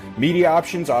service, Media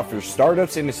Options offers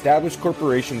startups and established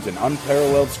corporations an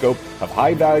unparalleled scope of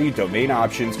high-value domain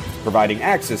options, providing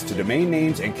access to domain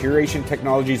names and curation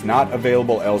technologies not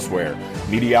available elsewhere.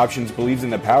 Media Options believes in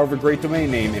the power of a great domain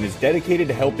name and is dedicated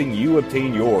to helping you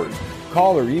obtain yours.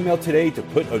 Call or email today to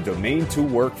put a domain to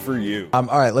work for you. All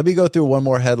right, let me go through one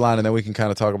more headline and then we can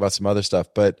kind of talk about some other stuff.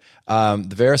 But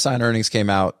the VeriSign earnings came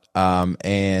out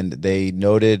and they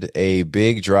noted a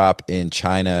big drop in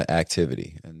China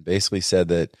activity and basically said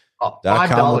that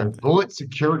 $5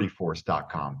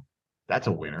 bulletsecurityforce.com. That's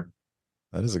a winner.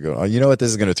 That is a good one. You know what this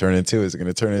is going to turn into? Is it going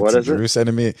to turn What into is it? Drew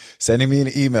sending me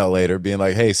an email later being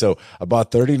like, hey, so I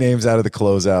bought 30 names out of the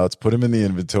closeouts, put them in the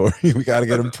inventory. We got to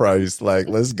get them priced. Like,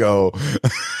 let's go.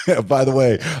 By the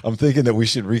way, I'm thinking that we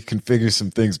should reconfigure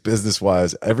some things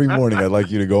business-wise. Every morning, I'd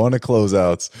like you to go on the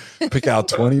closeouts, pick out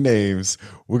 20 names.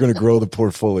 We're going to grow the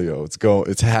portfolio.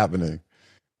 It's happening.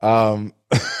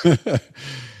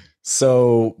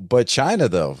 So, but China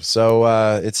though. So,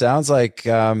 it sounds like,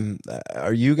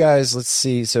 are you guys, let's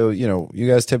see. So, you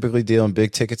guys typically deal in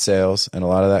big ticket sales and a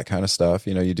lot of that kind of stuff.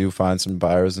 You do find some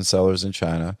buyers and sellers in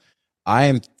China.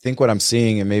 Think what I'm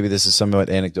seeing, and maybe this is somewhat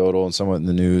anecdotal and somewhat in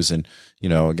the news. And,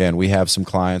 again, we have some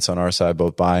clients on our side,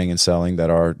 both buying and selling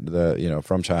that are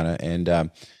from China. And,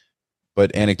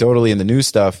 but anecdotally in the news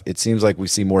stuff, it seems like we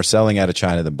see more selling out of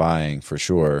China than buying for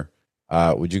sure.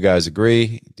 Would you guys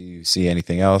agree? Do you see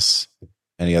anything else?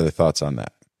 Any other thoughts on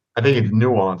that? I think it's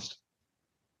nuanced.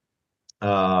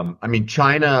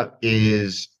 China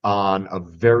is on a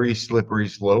very slippery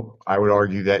slope. I would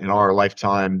argue that in our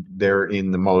lifetime, they're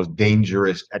in the most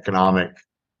dangerous economic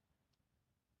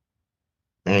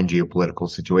and geopolitical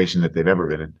situation that they've ever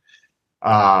been in.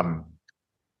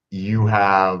 You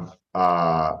have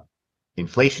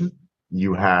inflation.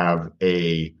 You have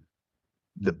the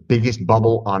biggest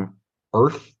bubble on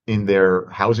Earth in their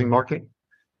housing market.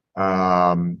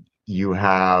 You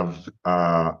have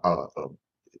a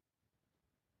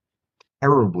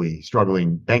terribly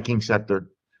struggling banking sector,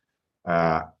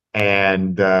 and it's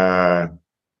not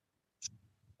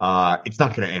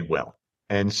going to end well.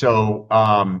 And so,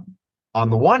 on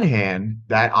the one hand,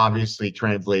 that obviously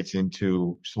translates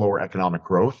into slower economic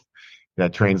growth.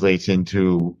 That translates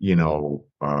into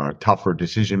tougher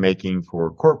decision making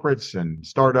for corporates and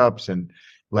startups, and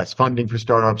less funding for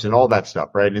startups and all that stuff,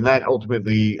 right? And that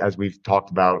ultimately, as we've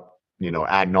talked about,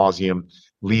 ad nauseum,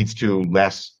 leads to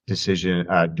less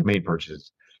domain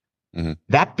purchases. Mm-hmm.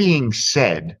 That being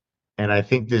said, and I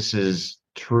think this is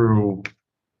true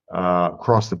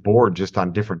across the board, just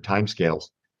on different timescales,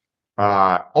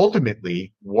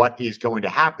 ultimately, what is going to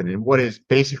happen, and what has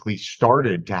basically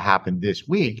started to happen this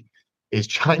week, is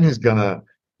China's gonna,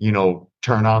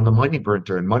 turn on the money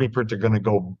printer, and money printer gonna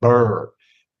go burr.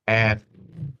 And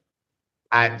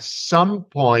at some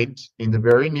point in the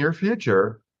very near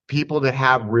future, people that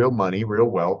have real money, real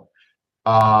wealth,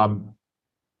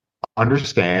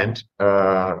 understand,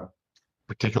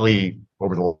 particularly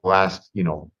over the last,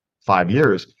 5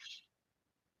 years,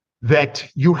 that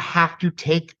you have to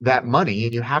take that money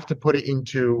and you have to put it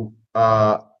into,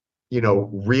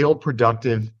 real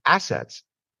productive assets.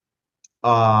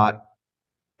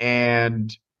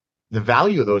 And the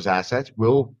value of those assets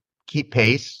will keep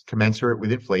pace commensurate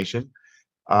with inflation,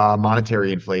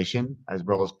 monetary inflation, as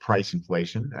well as price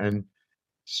inflation. And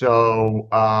so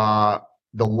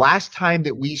the last time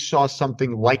that we saw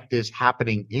something like this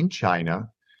happening in China,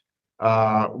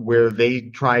 where they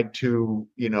tried to,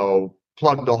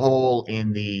 plug the hole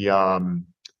in the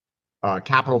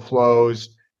capital flows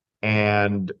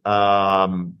and,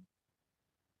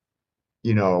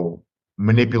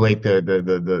 manipulate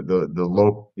the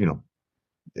low,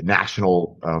 the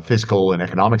national fiscal and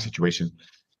economic situation,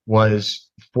 was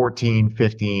 14,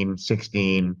 15,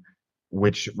 16,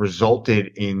 which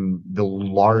resulted in the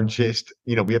largest,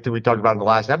 we talked about in the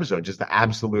last episode, just the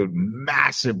absolute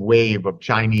massive wave of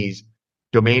Chinese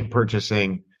domain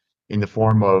purchasing in the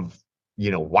form of,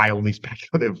 wildly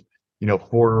speculative,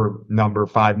 4 number,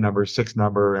 5 number, 6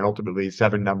 number, and ultimately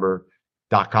 7 number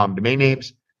 .com domain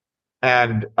names.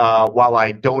 And while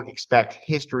I don't expect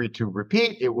history to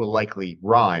repeat, it will likely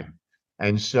rhyme.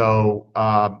 And so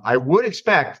I would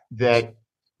expect that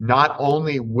not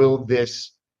only will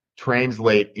this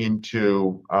translate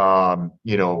into,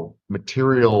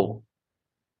 material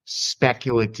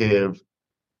speculative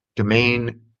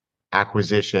domain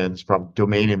acquisitions from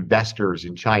domain investors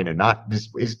in China.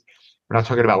 We're not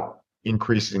talking about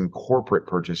increasing corporate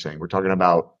purchasing. We're talking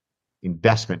about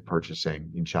investment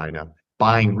purchasing in China,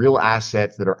 buying real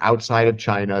assets that are outside of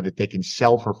China that they can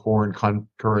sell for foreign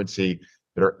currency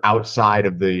that are outside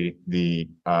of the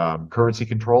currency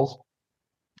controls.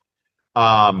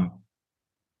 And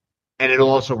it'll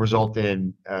also result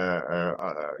in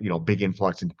big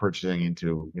influx into purchasing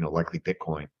into likely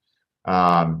Bitcoin.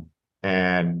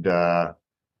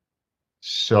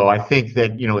 So I think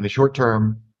that in the short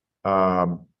term,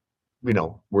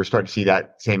 we're starting to see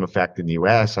that same effect in the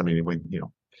U.S. I mean,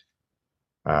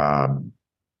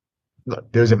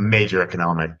 look, there's a major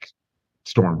economic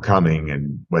storm coming,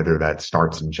 and whether that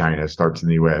starts in China, starts in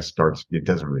the U.S., it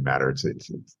doesn't really matter. It's going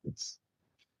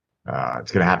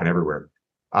to happen everywhere.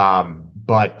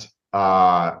 But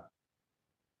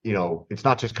it's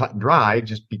not just cut and dry,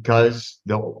 just because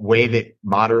the way that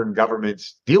modern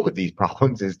governments deal with these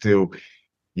problems is to,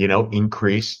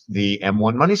 increase the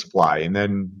M1 money supply. And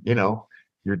then,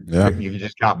 you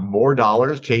just got more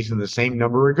dollars chasing the same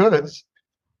number of goods.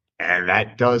 And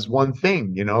that does one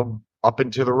thing, up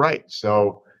and to the right.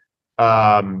 So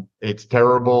it's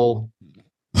terrible.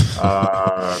 It's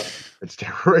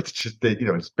terrible. It's just that,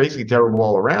 it's basically terrible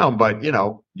all around, but,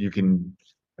 you can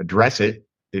address it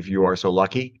if you are so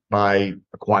lucky by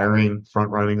acquiring, front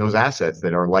running those assets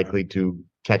that are likely to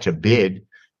catch a bid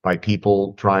by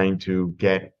people trying to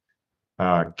get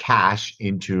cash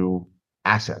into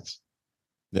assets.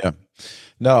 Yeah.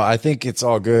 No, I think it's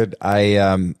all good.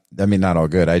 I mean, not all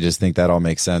good. I just think that all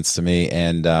makes sense to me.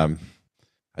 And I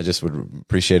just would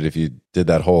appreciate it if you did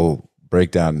that whole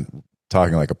breakdown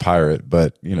talking like a pirate,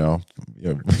 but we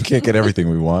can't get everything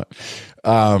we want.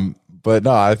 But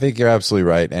no, I think you're absolutely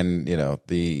right. And,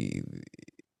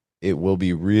 it will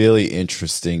be really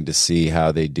interesting to see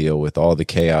how they deal with all the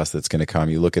chaos that's going to come.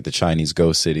 You look at the Chinese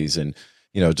ghost cities and,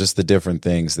 just the different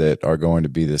things that are going to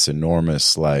be this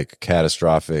enormous, like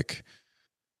catastrophic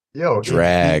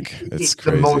drag. It's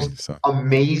crazy. The most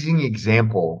amazing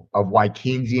example of why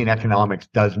Keynesian economics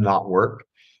does not work.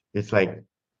 It's like,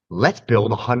 let's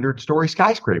build a 100-story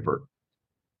skyscraper.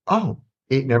 Oh,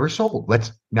 it never sold.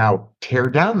 Let's now tear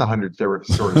down the 100-story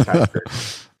skyscraper.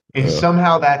 And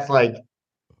somehow that's like,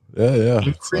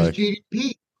 increased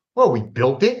GDP. Well, we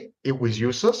built it. It was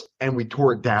useless. And we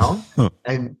tore it down.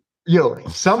 And,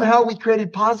 somehow we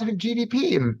created positive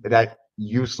GDP in that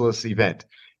useless event.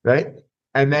 Right.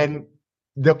 And then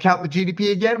they'll count the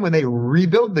GDP again when they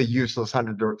rebuild the useless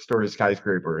 100-story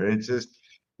skyscraper. And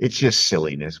it's just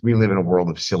silliness. We live in a world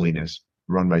of silliness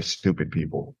run by stupid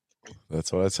people.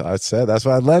 That's what I said. That's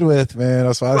what I led with, man.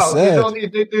 That's what I said.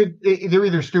 They're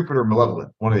either stupid or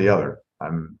malevolent, one or the other.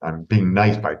 I'm being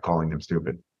nice by calling them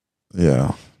stupid.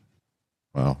 Yeah.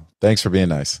 Well, thanks for being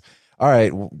nice. All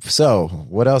right. So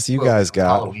what else you guys got?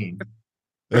 Halloween.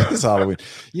 It's Halloween.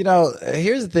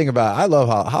 Here's the thing about I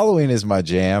love Halloween is my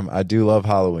jam. I do love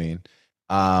Halloween.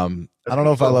 I don't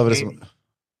know if I love it as much.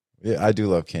 Yeah, I do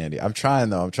love candy. I'm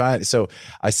trying though. So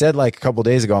I said like a couple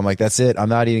days ago, I'm like, that's it. I'm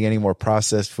not eating any more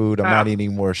processed food. I'm not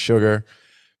eating more sugar.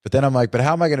 But then I'm like, but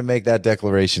how am I going to make that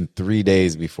declaration 3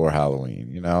 days before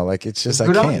Halloween? Like it's just,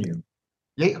 I can't.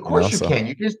 Yeah, of course you can.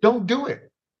 You just don't do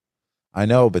it. I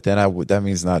know, but then that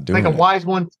means not doing it. Like a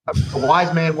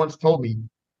wise man once told me,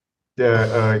 he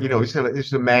said this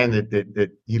is a man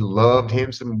that he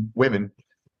loved some women,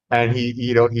 and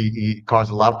he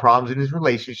caused a lot of problems in his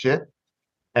relationship.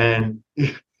 And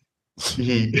he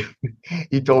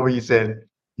told me, he said,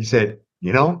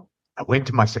 I went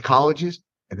to my psychologist,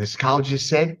 and the psychologist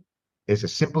said, there's a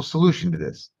simple solution to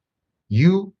this.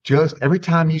 You just, every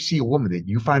time you see a woman that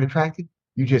you find attractive,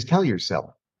 you just tell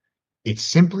yourself, it's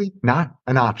simply not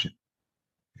an option.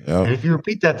 Yep. And if you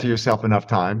repeat that to yourself enough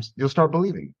times, you'll start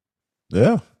believing.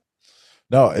 Yeah.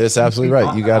 No, it's absolutely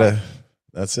right.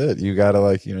 That's it. You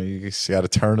gotta you just gotta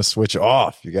turn a switch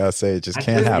off. You gotta say it just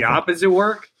can't happen. The opposite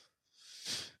work.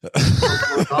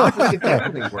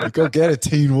 Go get it,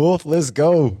 Teen Wolf. Let's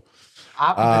go.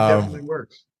 Opposite definitely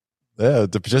works. Yeah,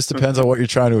 it just depends on what you're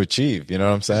trying to achieve. You know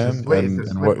what I'm saying?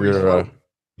 And what you're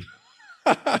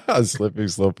a slipping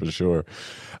slope for sure.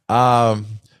 But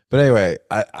anyway,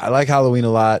 I like Halloween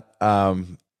a lot. I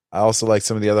also like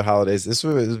some of the other holidays. This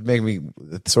would make me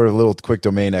sort of a little quick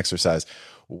domain exercise.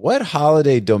 What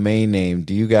holiday domain name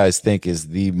do you guys think is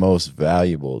the most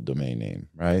valuable domain name?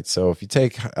 Right. So if you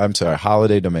take,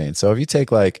 holiday domain. So if you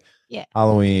take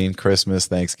Halloween, Christmas,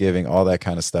 Thanksgiving, all that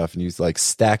kind of stuff, and you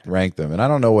stacked rank them. And I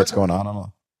don't know what's going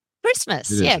on.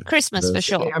 Christmas. Yeah. Christmas for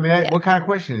sure. I mean, what kind of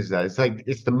question is that? It's like,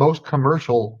 it's the most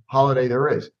commercial holiday there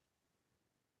is.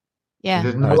 Yeah.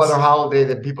 There's no other holiday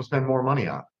that people spend more money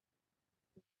on.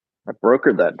 I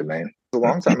brokered that domain a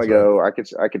long time ago. I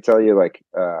could tell you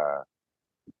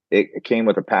it came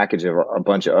with a package of a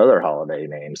bunch of other holiday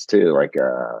names too. I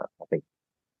think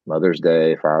Mother's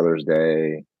Day, Father's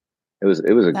Day. It was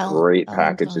a great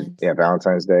package. Yeah,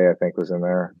 Valentine's Day I think was in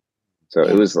there. So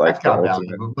it was like the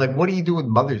ultimate. Like, what do you do with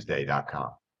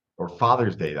MothersDay.com or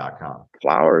FathersDay.com?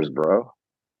 Flowers, bro.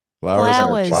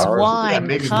 Flowers. Wine. Yeah,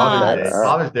 maybe Mother's Day.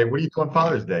 Father's Day. What do you do on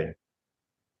Father's Day?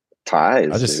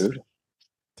 Ties, dude.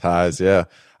 Ties, yeah.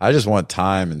 I just want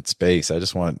time and space. I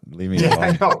just want leave me alone.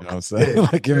 I know. You know what I'm saying?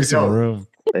 Give me some room.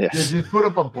 Yeah. Just put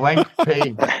up a blank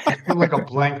page. Just put like a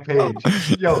blank page.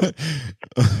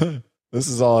 This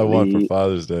is all I want for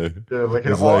Father's Day. Yeah, like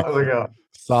a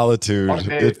solitude.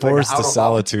 It forced to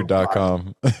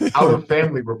solitude.com. Out of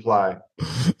family reply.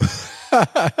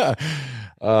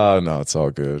 No, it's all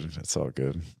good. It's all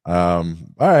good. All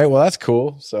right. Well, that's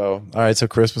cool. So, all right. So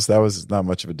Christmas, that was not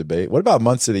much of a debate. What about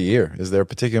months of the year? Is there a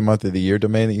particular month of the year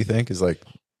domain that you think is like,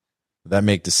 would that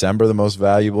make December the most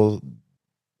valuable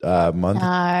month?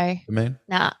 No, domain?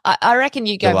 no. I reckon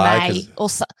you go July, May or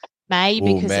May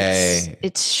Ooh, because May.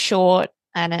 it's short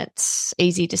and it's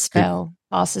easy to spell.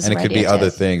 Passes And it could be radio other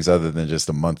test. things other than just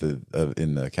a month of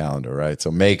in the calendar, right?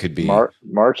 So May could be.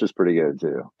 March is pretty good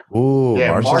too. Ooh,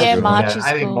 Yeah, March. March, Yeah, is March good. is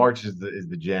I think cool. March is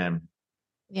the jam.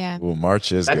 Yeah. Ooh,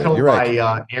 March is That's good. owned You're by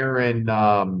right. Aaron.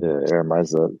 Aaron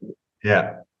mine's up.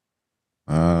 Yeah.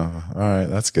 All right,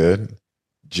 that's good.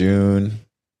 June.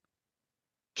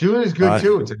 June is good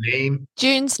too. It's a name.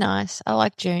 June's nice. I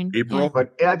like June. April?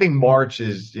 But I think March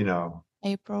is,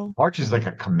 April. March is like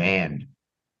a command.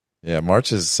 Yeah,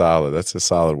 March is solid. That's a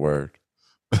solid word.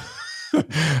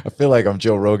 I feel like I'm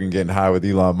Joe Rogan getting high with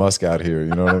Elon Musk out here.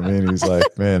 You know what I mean? He's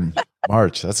like, man,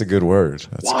 March. That's a good word.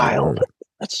 That's Wild. a good word.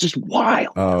 That's just wild.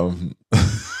 All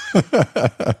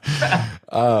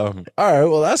right.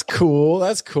 Well, that's cool.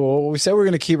 That's cool. We said we're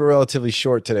going to keep it relatively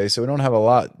short today, so we don't have a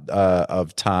lot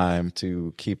of time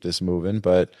to keep this moving.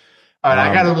 But All right,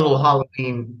 I got a little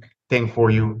Halloween thing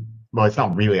for you. Well, it's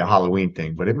not really a Halloween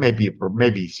thing, but it may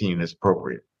be seen as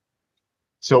appropriate.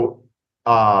 So,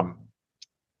 I've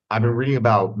been reading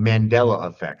about Mandela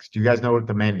effects. Do you guys know what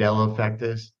the Mandela effect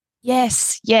is?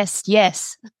 Yes.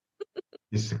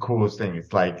 It's the coolest thing.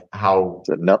 It's like how Is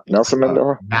it Nelson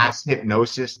Mandela? mass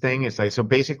hypnosis thing. It's like, so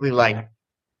basically like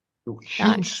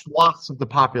huge swaths of the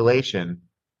population,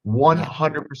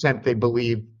 100% they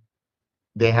believe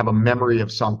they have a memory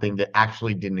of something that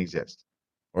actually didn't exist.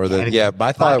 or And the it's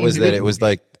my thought not was that it was individual.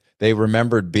 like they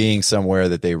remembered being somewhere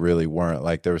that they really weren't.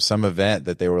 Like there was some event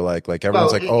that they were like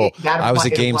everyone's I was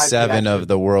at Game 7 of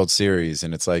the World Series,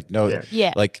 and it's like no,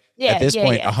 Yeah. like Yeah, at this yeah,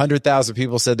 point, yeah. 100,000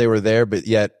 people said they were there, but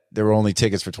yet there were only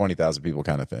tickets for 20,000 people,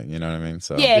 kind of thing. You know what I mean?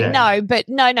 So Yeah, no, but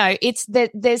no. It's that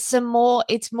there's some more.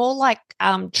 It's more like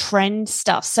trend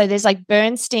stuff. So there's like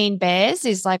Bernstein Bears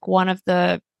is like one of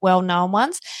the well-known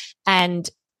ones, and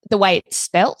the way it's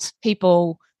spelt,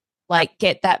 people like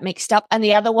get that mixed up. And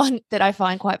the other one that I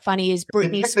find quite funny is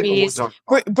Britney Spears.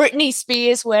 Britney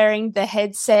Spears wearing the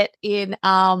headset in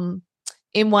one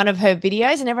of her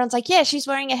videos, and everyone's like, yeah, she's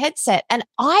wearing a headset. And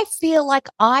I feel like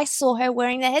I saw her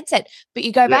wearing the headset, but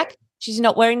you go back, she's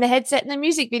not wearing the headset in the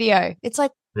music video. It's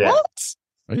like, what?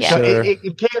 Yeah. So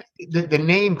it can't, the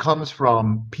name comes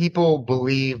from people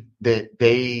believe that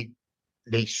they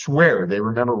swear they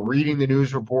remember reading the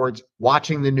news reports,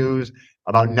 watching the news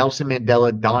about Nelson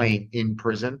Mandela dying in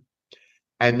prison.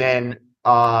 And then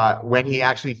when he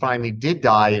actually finally did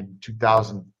die in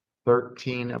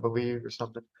 2013, I believe, or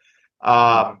something,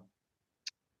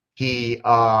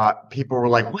 people were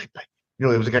like, what? It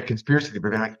was like a conspiracy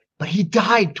theory. Like, but he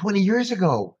died 20 years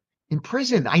ago in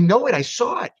prison. I know it. I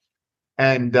saw it.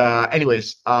 And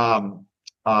anyways, and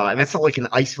that's not like an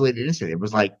isolated incident. It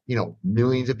was like,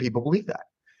 millions of people believe that.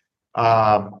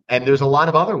 And there's a lot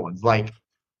of other ones like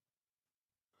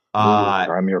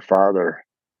I'm your father.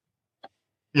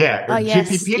 Yeah, or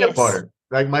Jiffy peanut butter.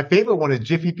 Like my favorite one is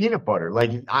Jiffy peanut butter.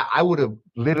 Like I would have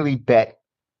literally bet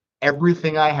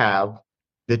everything I have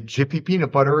that Jiffy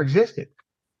peanut butter existed.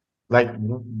 Like,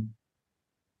 what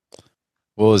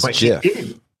was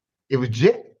Jif? It was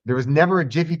Jif. There was never a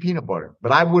Jiffy peanut butter,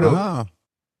 but I would have.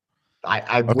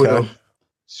 I would have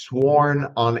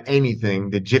sworn on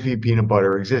anything that Jiffy peanut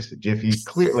butter existed. Jiffy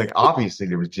clear, like obviously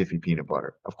there was Jiffy peanut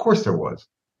butter. Of course there was.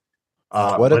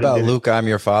 What about Luke, I'm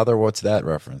your father? What's that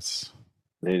reference?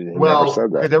 He never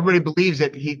said that. Everybody believes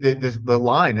that the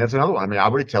line. That's another one. I mean, I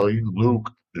would tell you, Luke,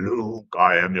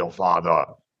 I am your father,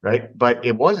 right? But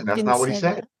it wasn't. That's not what he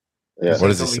said. Yeah. What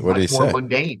did he say?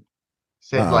 Mundane. He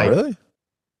said really?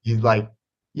 He's like,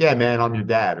 yeah, man, I'm your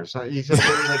dad, or something. He said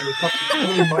something like it was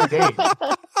totally mundane.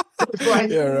 It was like,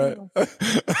 yeah, right.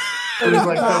 It was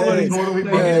like totally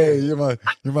hey, you're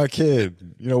my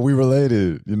kid. We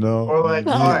related. Or like,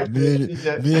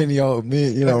 me and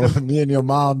your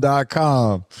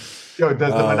mom.com. Yo,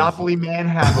 does the Monopoly man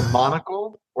have a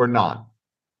monocle or not?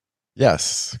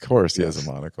 Yes, of course he has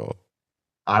a monocle.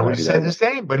 I would have said the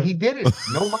same, but he didn't.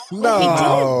 No monocle.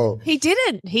 No, he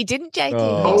didn't, JT. No. He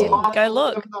didn't. Go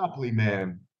look. Monopoly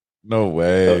man. No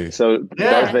way. So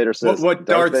Darth Vader says what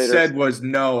Darth said was,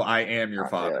 "No, I am your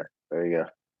father." Yeah, there you go.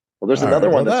 Well, there's another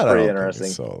one that's pretty interesting.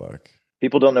 So,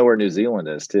 people don't know where New Zealand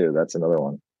is too. That's another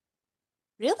one.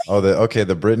 Really? Oh, the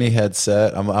Britney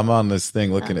headset. I'm on this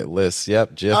thing looking at lists.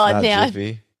 Yep, Jif, not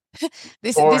Jiffy.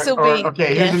 This will be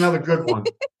okay. Here's another good one.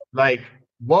 Like,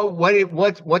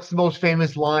 what's the most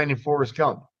famous line in Forrest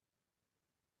Gump?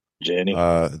 Jenny.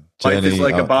 Life Jenny, is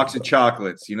like a box of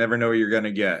chocolates. You never know what you're going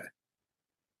to get.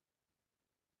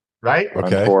 Right?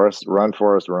 Okay. Run,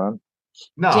 Forrest, run.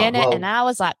 No, Janet well, and I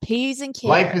was like peas and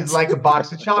life carrots. is like a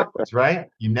box of chocolates, right?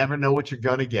 You never know what you're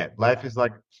gonna get. Life is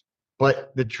like,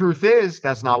 but the truth is,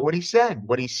 that's not what he said.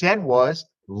 What he said was,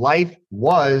 life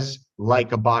was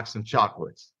like a box of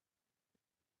chocolates,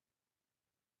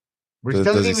 which Does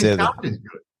doesn't he even say sound that? as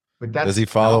good. But that's Does he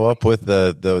follow up with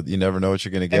the you never know what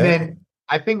you're gonna And get? then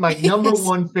I think my number Yes.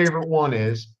 one favorite one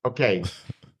is okay.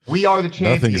 We Are the Nothing's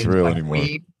Champions real by anymore.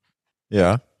 Queen.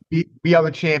 Yeah. We Are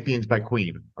the Champions by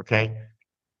Queen. Okay.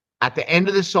 At the end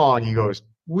of the song, he goes,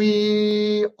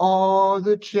 "We are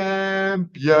the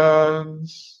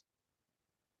champions."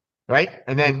 Right?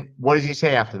 And then what does he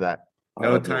say after that?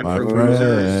 No time My for losers.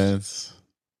 friends.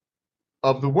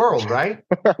 Of the world, right?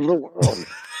 The world.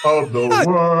 Of the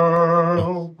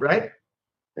world, right?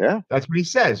 Yeah. That's what he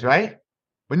says, right?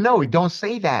 But no, he don't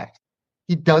say that.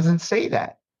 He doesn't say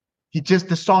that.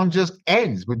 The song just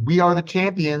ends with "We are the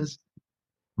champions,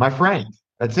 my friend."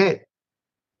 That's it.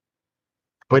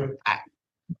 But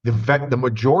the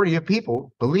majority of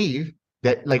people believe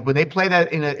that, like, when they play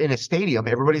that in a stadium,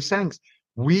 everybody sings,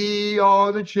 "We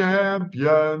are the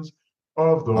champions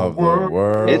of the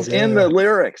world." It's in the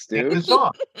lyrics, In the dude.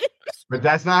 song. But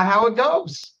that's not how it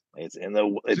goes. It's in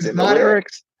the It's not it.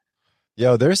 lyrics.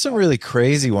 Yo, there's some really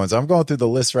crazy ones. I'm going through the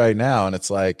list right now, and it's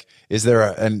like, is there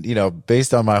and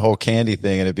based on my whole candy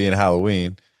thing and it being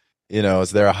Halloween,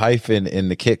 is there a hyphen in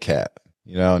the Kit Kat?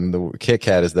 And the Kit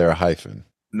Kat, is there a hyphen?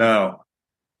 No.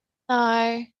 No.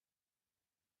 Are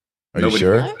you Nobody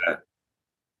sure? does that.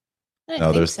 I don't No,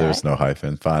 think there's so. there's no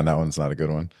hyphen. Fine, that one's not a good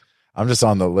one. I'm just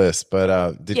on the list,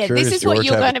 but did Yeah, Curious this is George what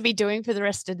you're have going to be doing for the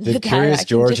rest of the did day. Curious I can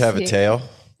George just have a see it. tail?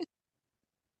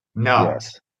 No.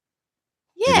 Yes.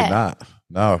 He did Yeah. not.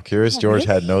 No, Curious Oh, George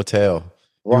had really? no tail.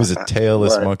 He was a What? tailless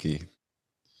What? monkey.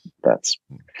 That's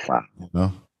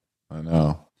wow. I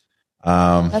know.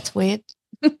 That's weird.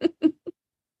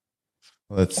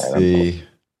 Let's Yeah, see.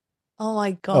 Oh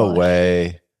my god. No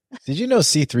way. Did you know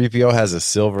C3PO has a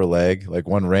silver leg, like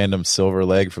one random silver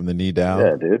leg from the knee down?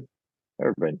 Yeah, dude.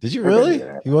 Everybody. Did you everybody really? knew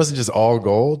that. He wasn't just all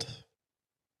gold?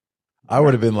 I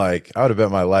would have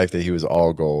bet my life that he was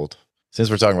all gold, since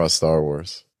we're talking about Star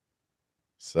Wars.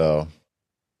 So,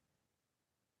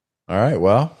 all right,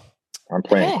 well. I'm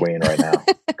playing Yeah. Queen right now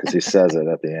because he says it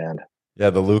at the end. Yeah,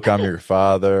 the Luke, I'm your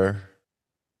father.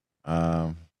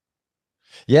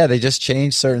 Yeah, they just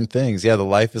changed certain things. Yeah, the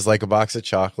life is like a box of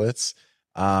chocolates.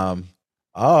 Oh,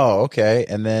 okay.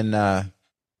 And then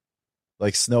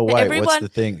like Snow White, what's the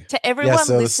thing? To everyone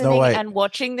so the Snow listening White- and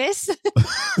watching this,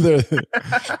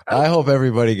 I hope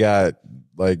everybody got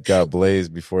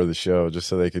blazed before the show just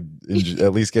so they could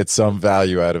at least get some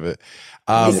value out of it.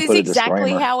 this to is put a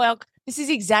exactly disclaimer. this is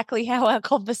exactly how our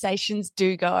conversations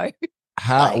do go.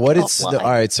 What did offline.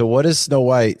 all right? So what does Snow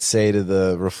White say to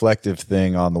the reflective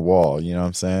thing on the wall? You know what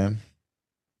I'm saying?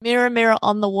 Mirror, mirror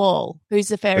on the wall, who's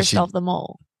the fairest she- of them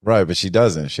all? Right, but she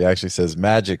doesn't. She actually says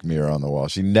magic mirror on the wall.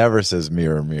 She never says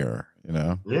mirror, mirror.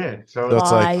 Yeah. So So,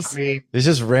 it's like Lies. I mean, it's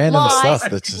just random Lies, stuff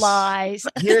that's just lies.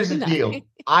 here's the No. deal.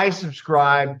 I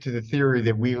subscribe to the theory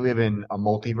that we live in a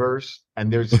multiverse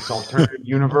and there's this alternative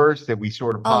universe that we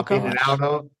sort of Oh, pop in and gosh. out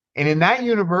of. And in that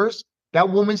universe, that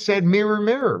woman said, "Mirror,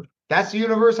 mirror." That's the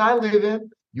universe I live in.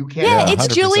 You can't. Yeah, Yeah, it's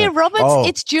 100%. Julia Roberts. Oh.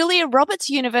 It's Julia Roberts'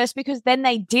 universe because then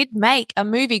they did make a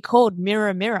movie called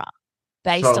Mirror, Mirror,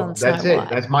 based So on Snow that's it. White.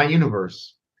 That's my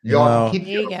universe. You Y'all know- can keep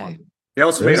There you the go. other one. He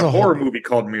also There's made a a horror whole- movie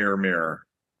called Mirror Mirror.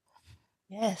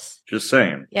 Yes. Just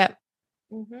saying. Yep.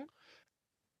 Mm-hmm.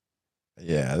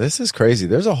 yeah, this is crazy.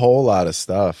 There's a whole lot of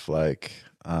stuff like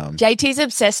JT's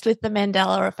obsessed with the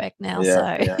Mandela Effect now.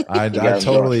 Yeah, so yeah. I You guys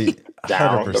are totally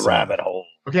down the 100%. rabbit hole.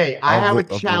 Okay, I have a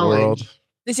challenge.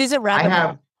 this is a I rabbit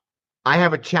hole.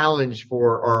 have a challenge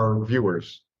for our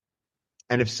viewers.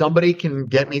 And if somebody can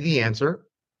get me the answer,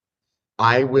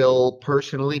 I will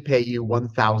personally pay you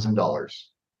 $1,000.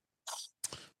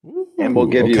 And we'll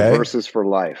give you okay. verses for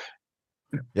life.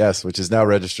 Yes, which is now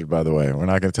registered, by the way. We're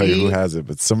not going to tell you who has it,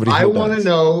 but somebody. I who want to does.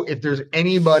 know if there's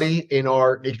anybody in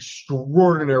our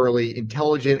extraordinarily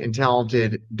intelligent and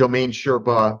talented Domain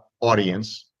Sherpa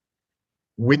audience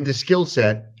with the skill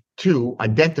set to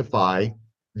identify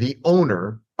the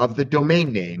owner of the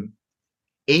domain name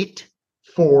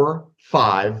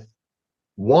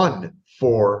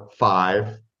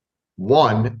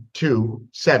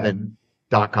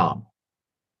 845145127.com.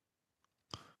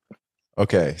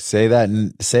 Okay, say that.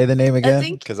 Say the name again,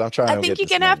 think- because I'm trying. I to think get you're this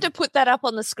going to have name. to put that up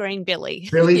on the screen, Billy.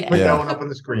 Billy, Yeah. put Yeah. that one up on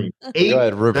the screen. Go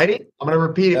ahead, Ready? I'm going to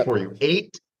repeat it Yep. for you.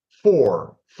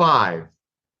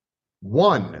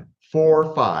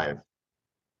 8451451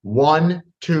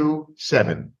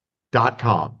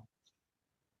 127.com.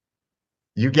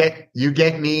 You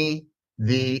get me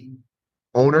the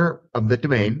owner of the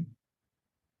domain,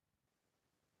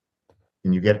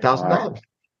 and you get $1,000.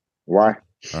 Why?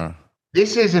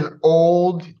 This is an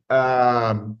old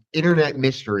internet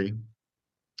mystery.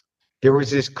 There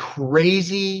was this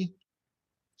crazy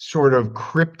sort of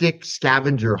cryptic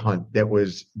scavenger hunt that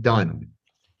was done.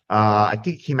 I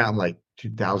think it came out in like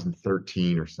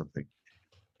 2013 or something.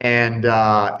 And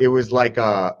it was like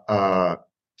a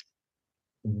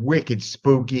wicked,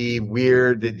 spooky,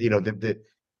 weird, that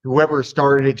whoever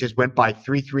started it just went by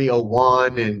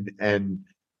 3301 and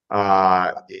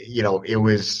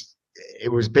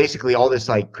it was basically all this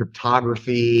like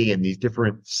cryptography and these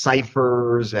different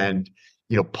ciphers and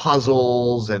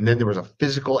puzzles, and then there was a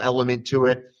physical element to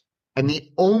it. And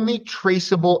the only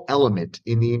traceable element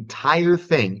in the entire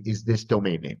thing is this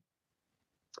domain name.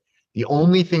 The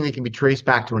only thing that can be traced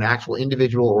back to an actual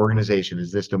individual or organization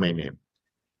is this domain name.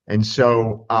 And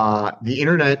so the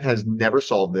internet has never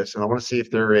solved this, and I want to see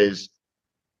if there is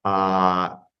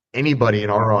anybody in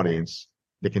our audience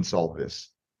that can solve this.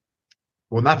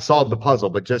 Well, not solve the puzzle,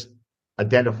 but just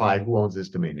identify who owns this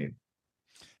domain name.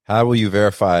 How will you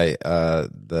verify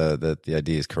that the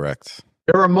ID is correct?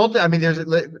 There are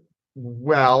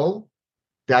well,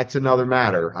 that's another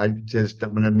matter. It's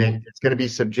going to be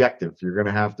subjective. You're going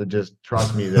to have to just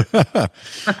trust me that.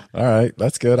 All right,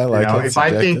 that's good. I like it. If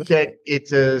I think that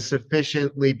it's a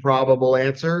sufficiently probable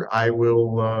answer, I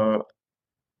will,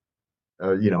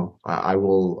 I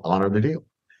will honor the deal.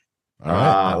 All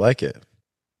right, I like it.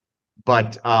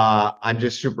 But I'm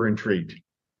just super intrigued.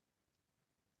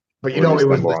 But it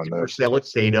was listed for sale at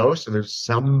Sado, so there's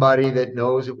somebody that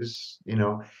knows it was,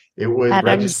 it was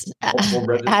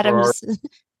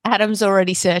Adam's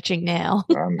already searching now.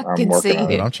 I'm working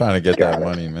on it. I'm trying to get that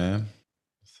money, man.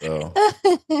 So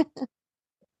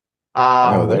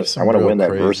I want to win that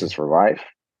Versus for life.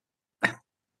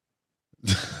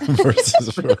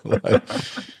 Versus for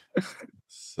life.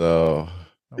 So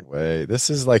no way. This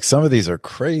is like, some of these are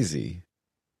crazy.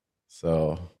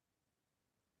 So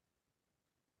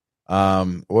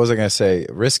what was I going to say?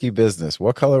 Risky business.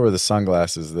 What color were the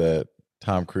sunglasses that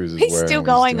Tom Cruise is wearing? He's still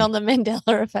going on the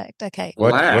Mandela Effect. Okay.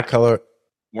 What color?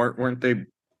 Weren't they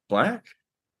black?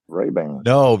 Ray-Ban.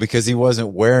 No, because he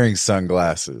wasn't wearing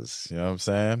sunglasses. You know what I'm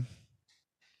saying?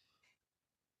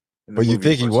 But you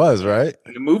think he was, right?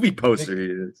 In the movie poster he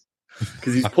is.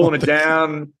 Because he's pulling it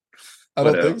down. I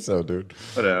don't think so, dude.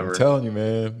 Whatever. I'm telling you,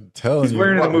 man. He's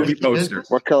wearing a movie poster.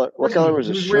 What color was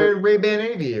his shirt? Wearing Ray-Ban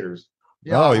aviators.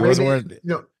 Yeah, no, he wasn't wearing.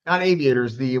 No, not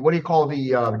aviators. What do you call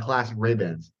the classic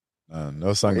Ray-Bans?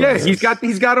 No sunglasses. Yeah,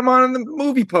 he's got him on the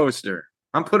movie poster.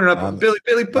 I'm putting it up. Billy,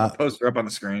 put the poster up on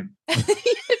the screen. Let's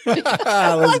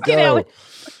go.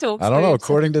 I don't know.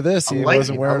 According to this, he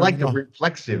wasn't wearing. I like the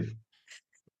reflexive.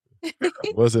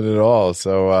 Wasn't at all.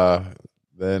 So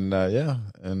yeah,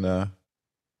 and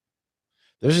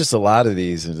there's just a lot of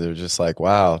these, and they're just like,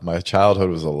 wow, my childhood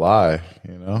was a lie.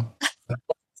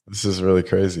 This is really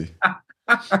crazy.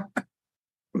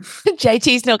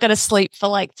 JT's not going to sleep for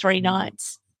like 3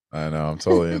 nights. I know. I'm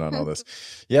totally in on all this.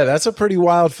 Yeah, that's a pretty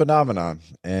wild phenomenon.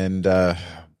 And,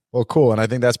 well, cool. And I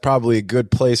think that's probably a good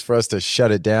place for us to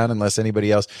shut it down unless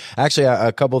anybody else. Actually,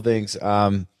 a couple of things.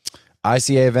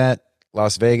 ICA event,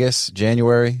 Las Vegas,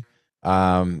 January.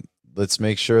 Let's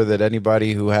make sure that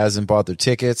anybody who hasn't bought their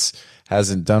tickets,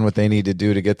 hasn't done what they need to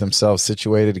do to get themselves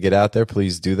situated to get out there,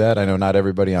 please do that. I know not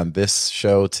everybody on this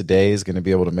show today is going to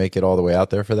be able to make it all the way out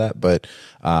there for that. But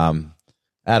Adam,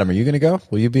 are you going to go?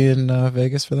 Will you be in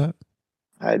Vegas for that?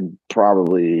 I'd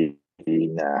probably,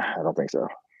 I don't think so.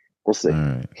 We'll see. All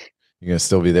right. You're going to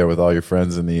still be there with all your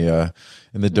friends in the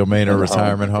Domainer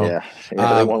retirement home? Yeah.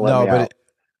 They won't let me out.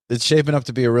 It's shaping up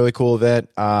to be a really cool event,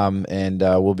 and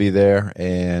we'll be there,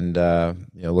 and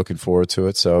looking forward to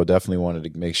it. So definitely wanted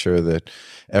to make sure that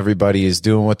everybody is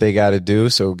doing what they got to do.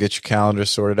 So get your calendar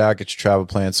sorted out, get your travel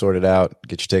plan sorted out,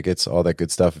 get your tickets, all that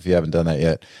good stuff if you haven't done that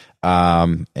yet.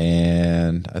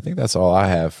 And I think that's all I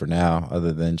have for now,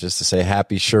 other than just to say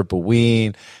Happy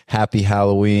Sherpaween, Happy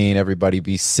Halloween. Everybody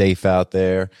be safe out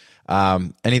there.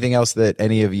 Anything else that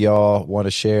any of y'all want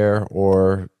to share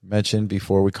or mention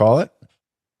before we call it?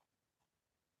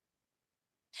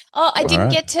 Oh, I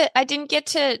didn't get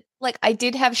to I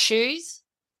did have shoes.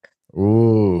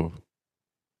 Ooh.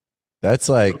 That's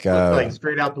like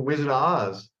straight out the Wizard of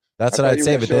Oz. That's what I'd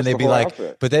say, but then they'd be like,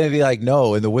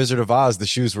 no, in the Wizard of Oz the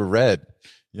shoes were red.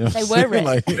 They were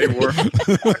red. They were.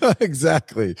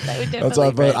 Exactly. They were That's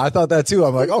why I thought that too.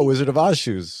 I'm like, oh, Wizard of Oz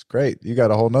shoes. Great. You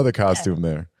got a whole nother costume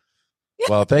there.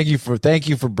 Well, thank you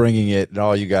for bringing it, and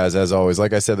all you guys, as always.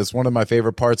 Like I said, that's one of my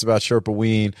favorite parts about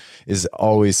Sherpaween is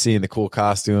always seeing the cool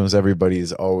costumes. Everybody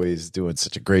is always doing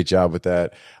such a great job with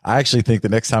that. I actually think the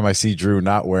next time I see Drew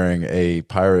not wearing a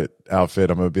pirate outfit,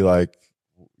 I'm gonna be like,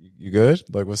 "You good?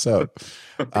 Like, what's up?"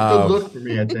 Good look for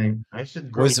me. I think I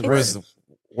should.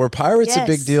 Were pirates a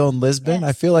big Yes. deal in Lisbon? Yes.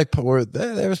 I feel like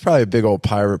there was probably a big old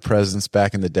pirate presence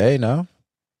back in the day. No.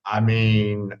 I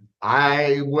mean,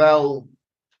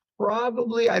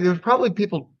 probably. There was probably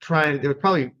people trying. There was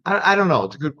probably. I don't know.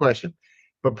 It's a good question,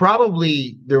 but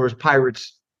probably there was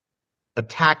pirates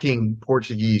attacking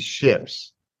Portuguese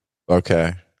ships.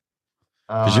 Okay.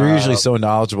 Because you're usually so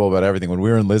knowledgeable about everything. When we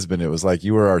were in Lisbon, it was like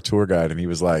you were our tour guide, and he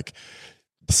was like,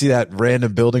 "See that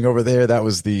random building over there? That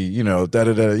was the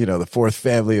the fourth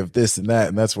family of this and that,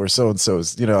 and that's where so and so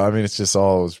is. I mean, it's just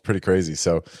all it was pretty crazy."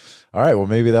 So, all right, well,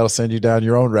 maybe that'll send you down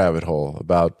your own rabbit hole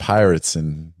about pirates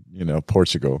in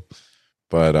Portugal.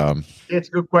 But it's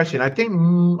a good question. I think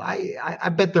I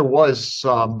bet there was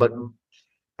some, but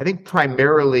I think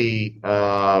primarily,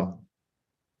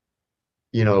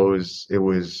 it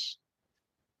was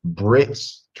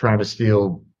Brits trying to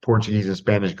steal Portuguese and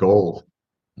Spanish gold.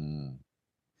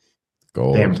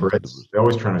 Gold. Damn Brits! They're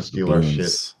always trying to steal our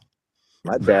shit.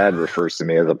 My dad refers to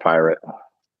me as a pirate.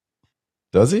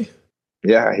 Does he?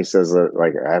 Yeah, he says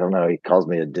like I don't know. He calls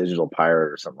me a digital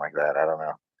pirate or something like that. I don't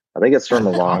know. I think it's from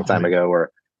a long time ago.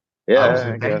 Where,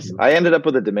 I guess I ended up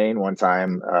with a domain one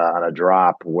time on a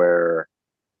drop where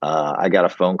I got a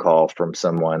phone call from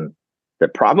someone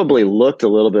that probably looked a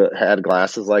little bit, had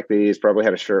glasses like these, probably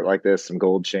had a shirt like this, some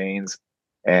gold chains,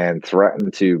 and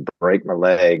threatened to break my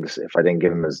legs if I didn't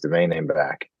give him his domain name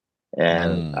back.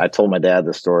 And I told my dad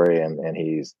the story, and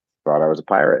he's thought I was a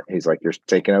pirate. He's like, "You're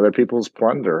taking other people's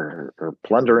plunder or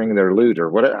plundering their loot or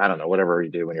what? I don't know, whatever you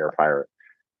do when you're a pirate."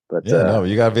 But no,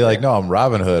 you gotta be like, "No, I'm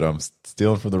Robin Hood. I'm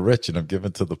stealing from the rich and I'm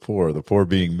giving to the poor. The poor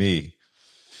being me."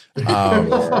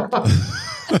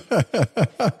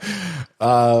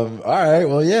 All right.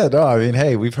 Well, yeah. No, I mean,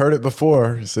 hey, we've heard it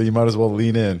before, so you might as well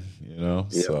lean in.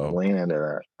 So lean into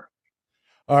that.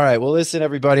 All right. Well, listen,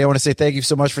 everybody, I want to say thank you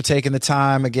so much for taking the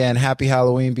time. Again, happy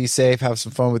Halloween. Be safe. Have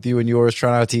some fun with you and yours.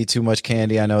 Try not to eat too much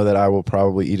candy. I know that I will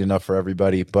probably eat enough for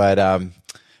everybody, but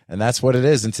and that's what it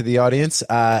is. And to the audience,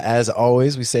 as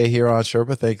always, we say here on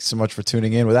Sherpa, thanks so much for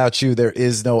tuning in. Without you, there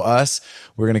is no us.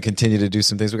 We're going to continue to do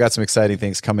some things. We got some exciting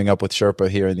things coming up with Sherpa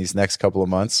here in these next couple of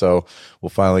months. So we'll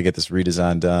finally get this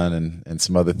redesign done and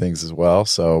some other things as well.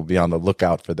 So be on the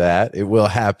lookout for that. It will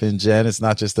happen, Jen. It's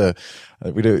not just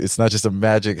it's not just a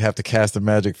magic, have to cast a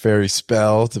magic fairy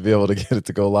spell to be able to get it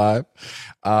to go live.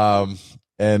 So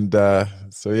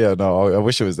yeah, no, I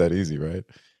wish it was that easy, right?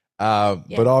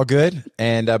 But all good.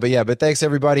 And, but thanks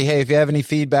everybody. Hey, if you have any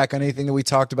feedback on anything that we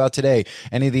talked about today,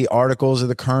 any of the articles or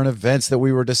the current events that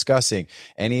we were discussing,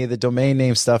 any of the domain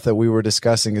name stuff that we were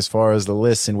discussing as far as the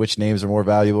lists and which names are more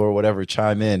valuable or whatever,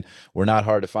 chime in. We're not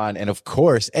hard to find. And of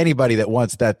course, anybody that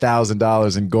wants that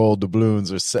 $1,000 in gold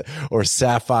doubloons or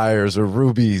sapphires or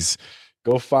rubies,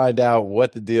 go find out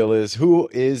what the deal is. Who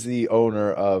is the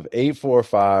owner of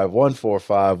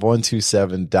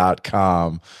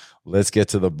 845-145-127.com? Let's get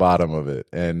to the bottom of it.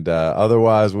 And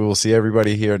otherwise, we will see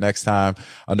everybody here next time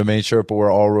on Domain Sherpa,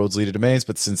 where all roads lead to domains.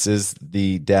 But since is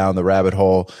the down the rabbit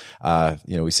hole,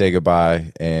 we say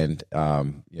goodbye. And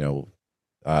what's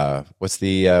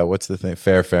the thing?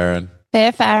 Fair Farron.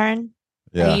 Fair Farron.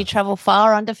 Yeah. May you travel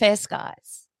far under fair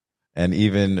skies. And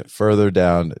even further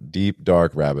down deep,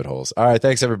 dark rabbit holes. All right.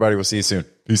 Thanks, everybody. We'll see you soon.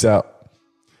 Peace out.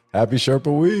 Happy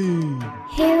Sherpaween.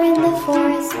 Here in the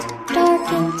forest,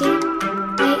 dark and deep,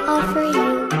 I offer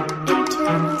you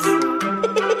eternal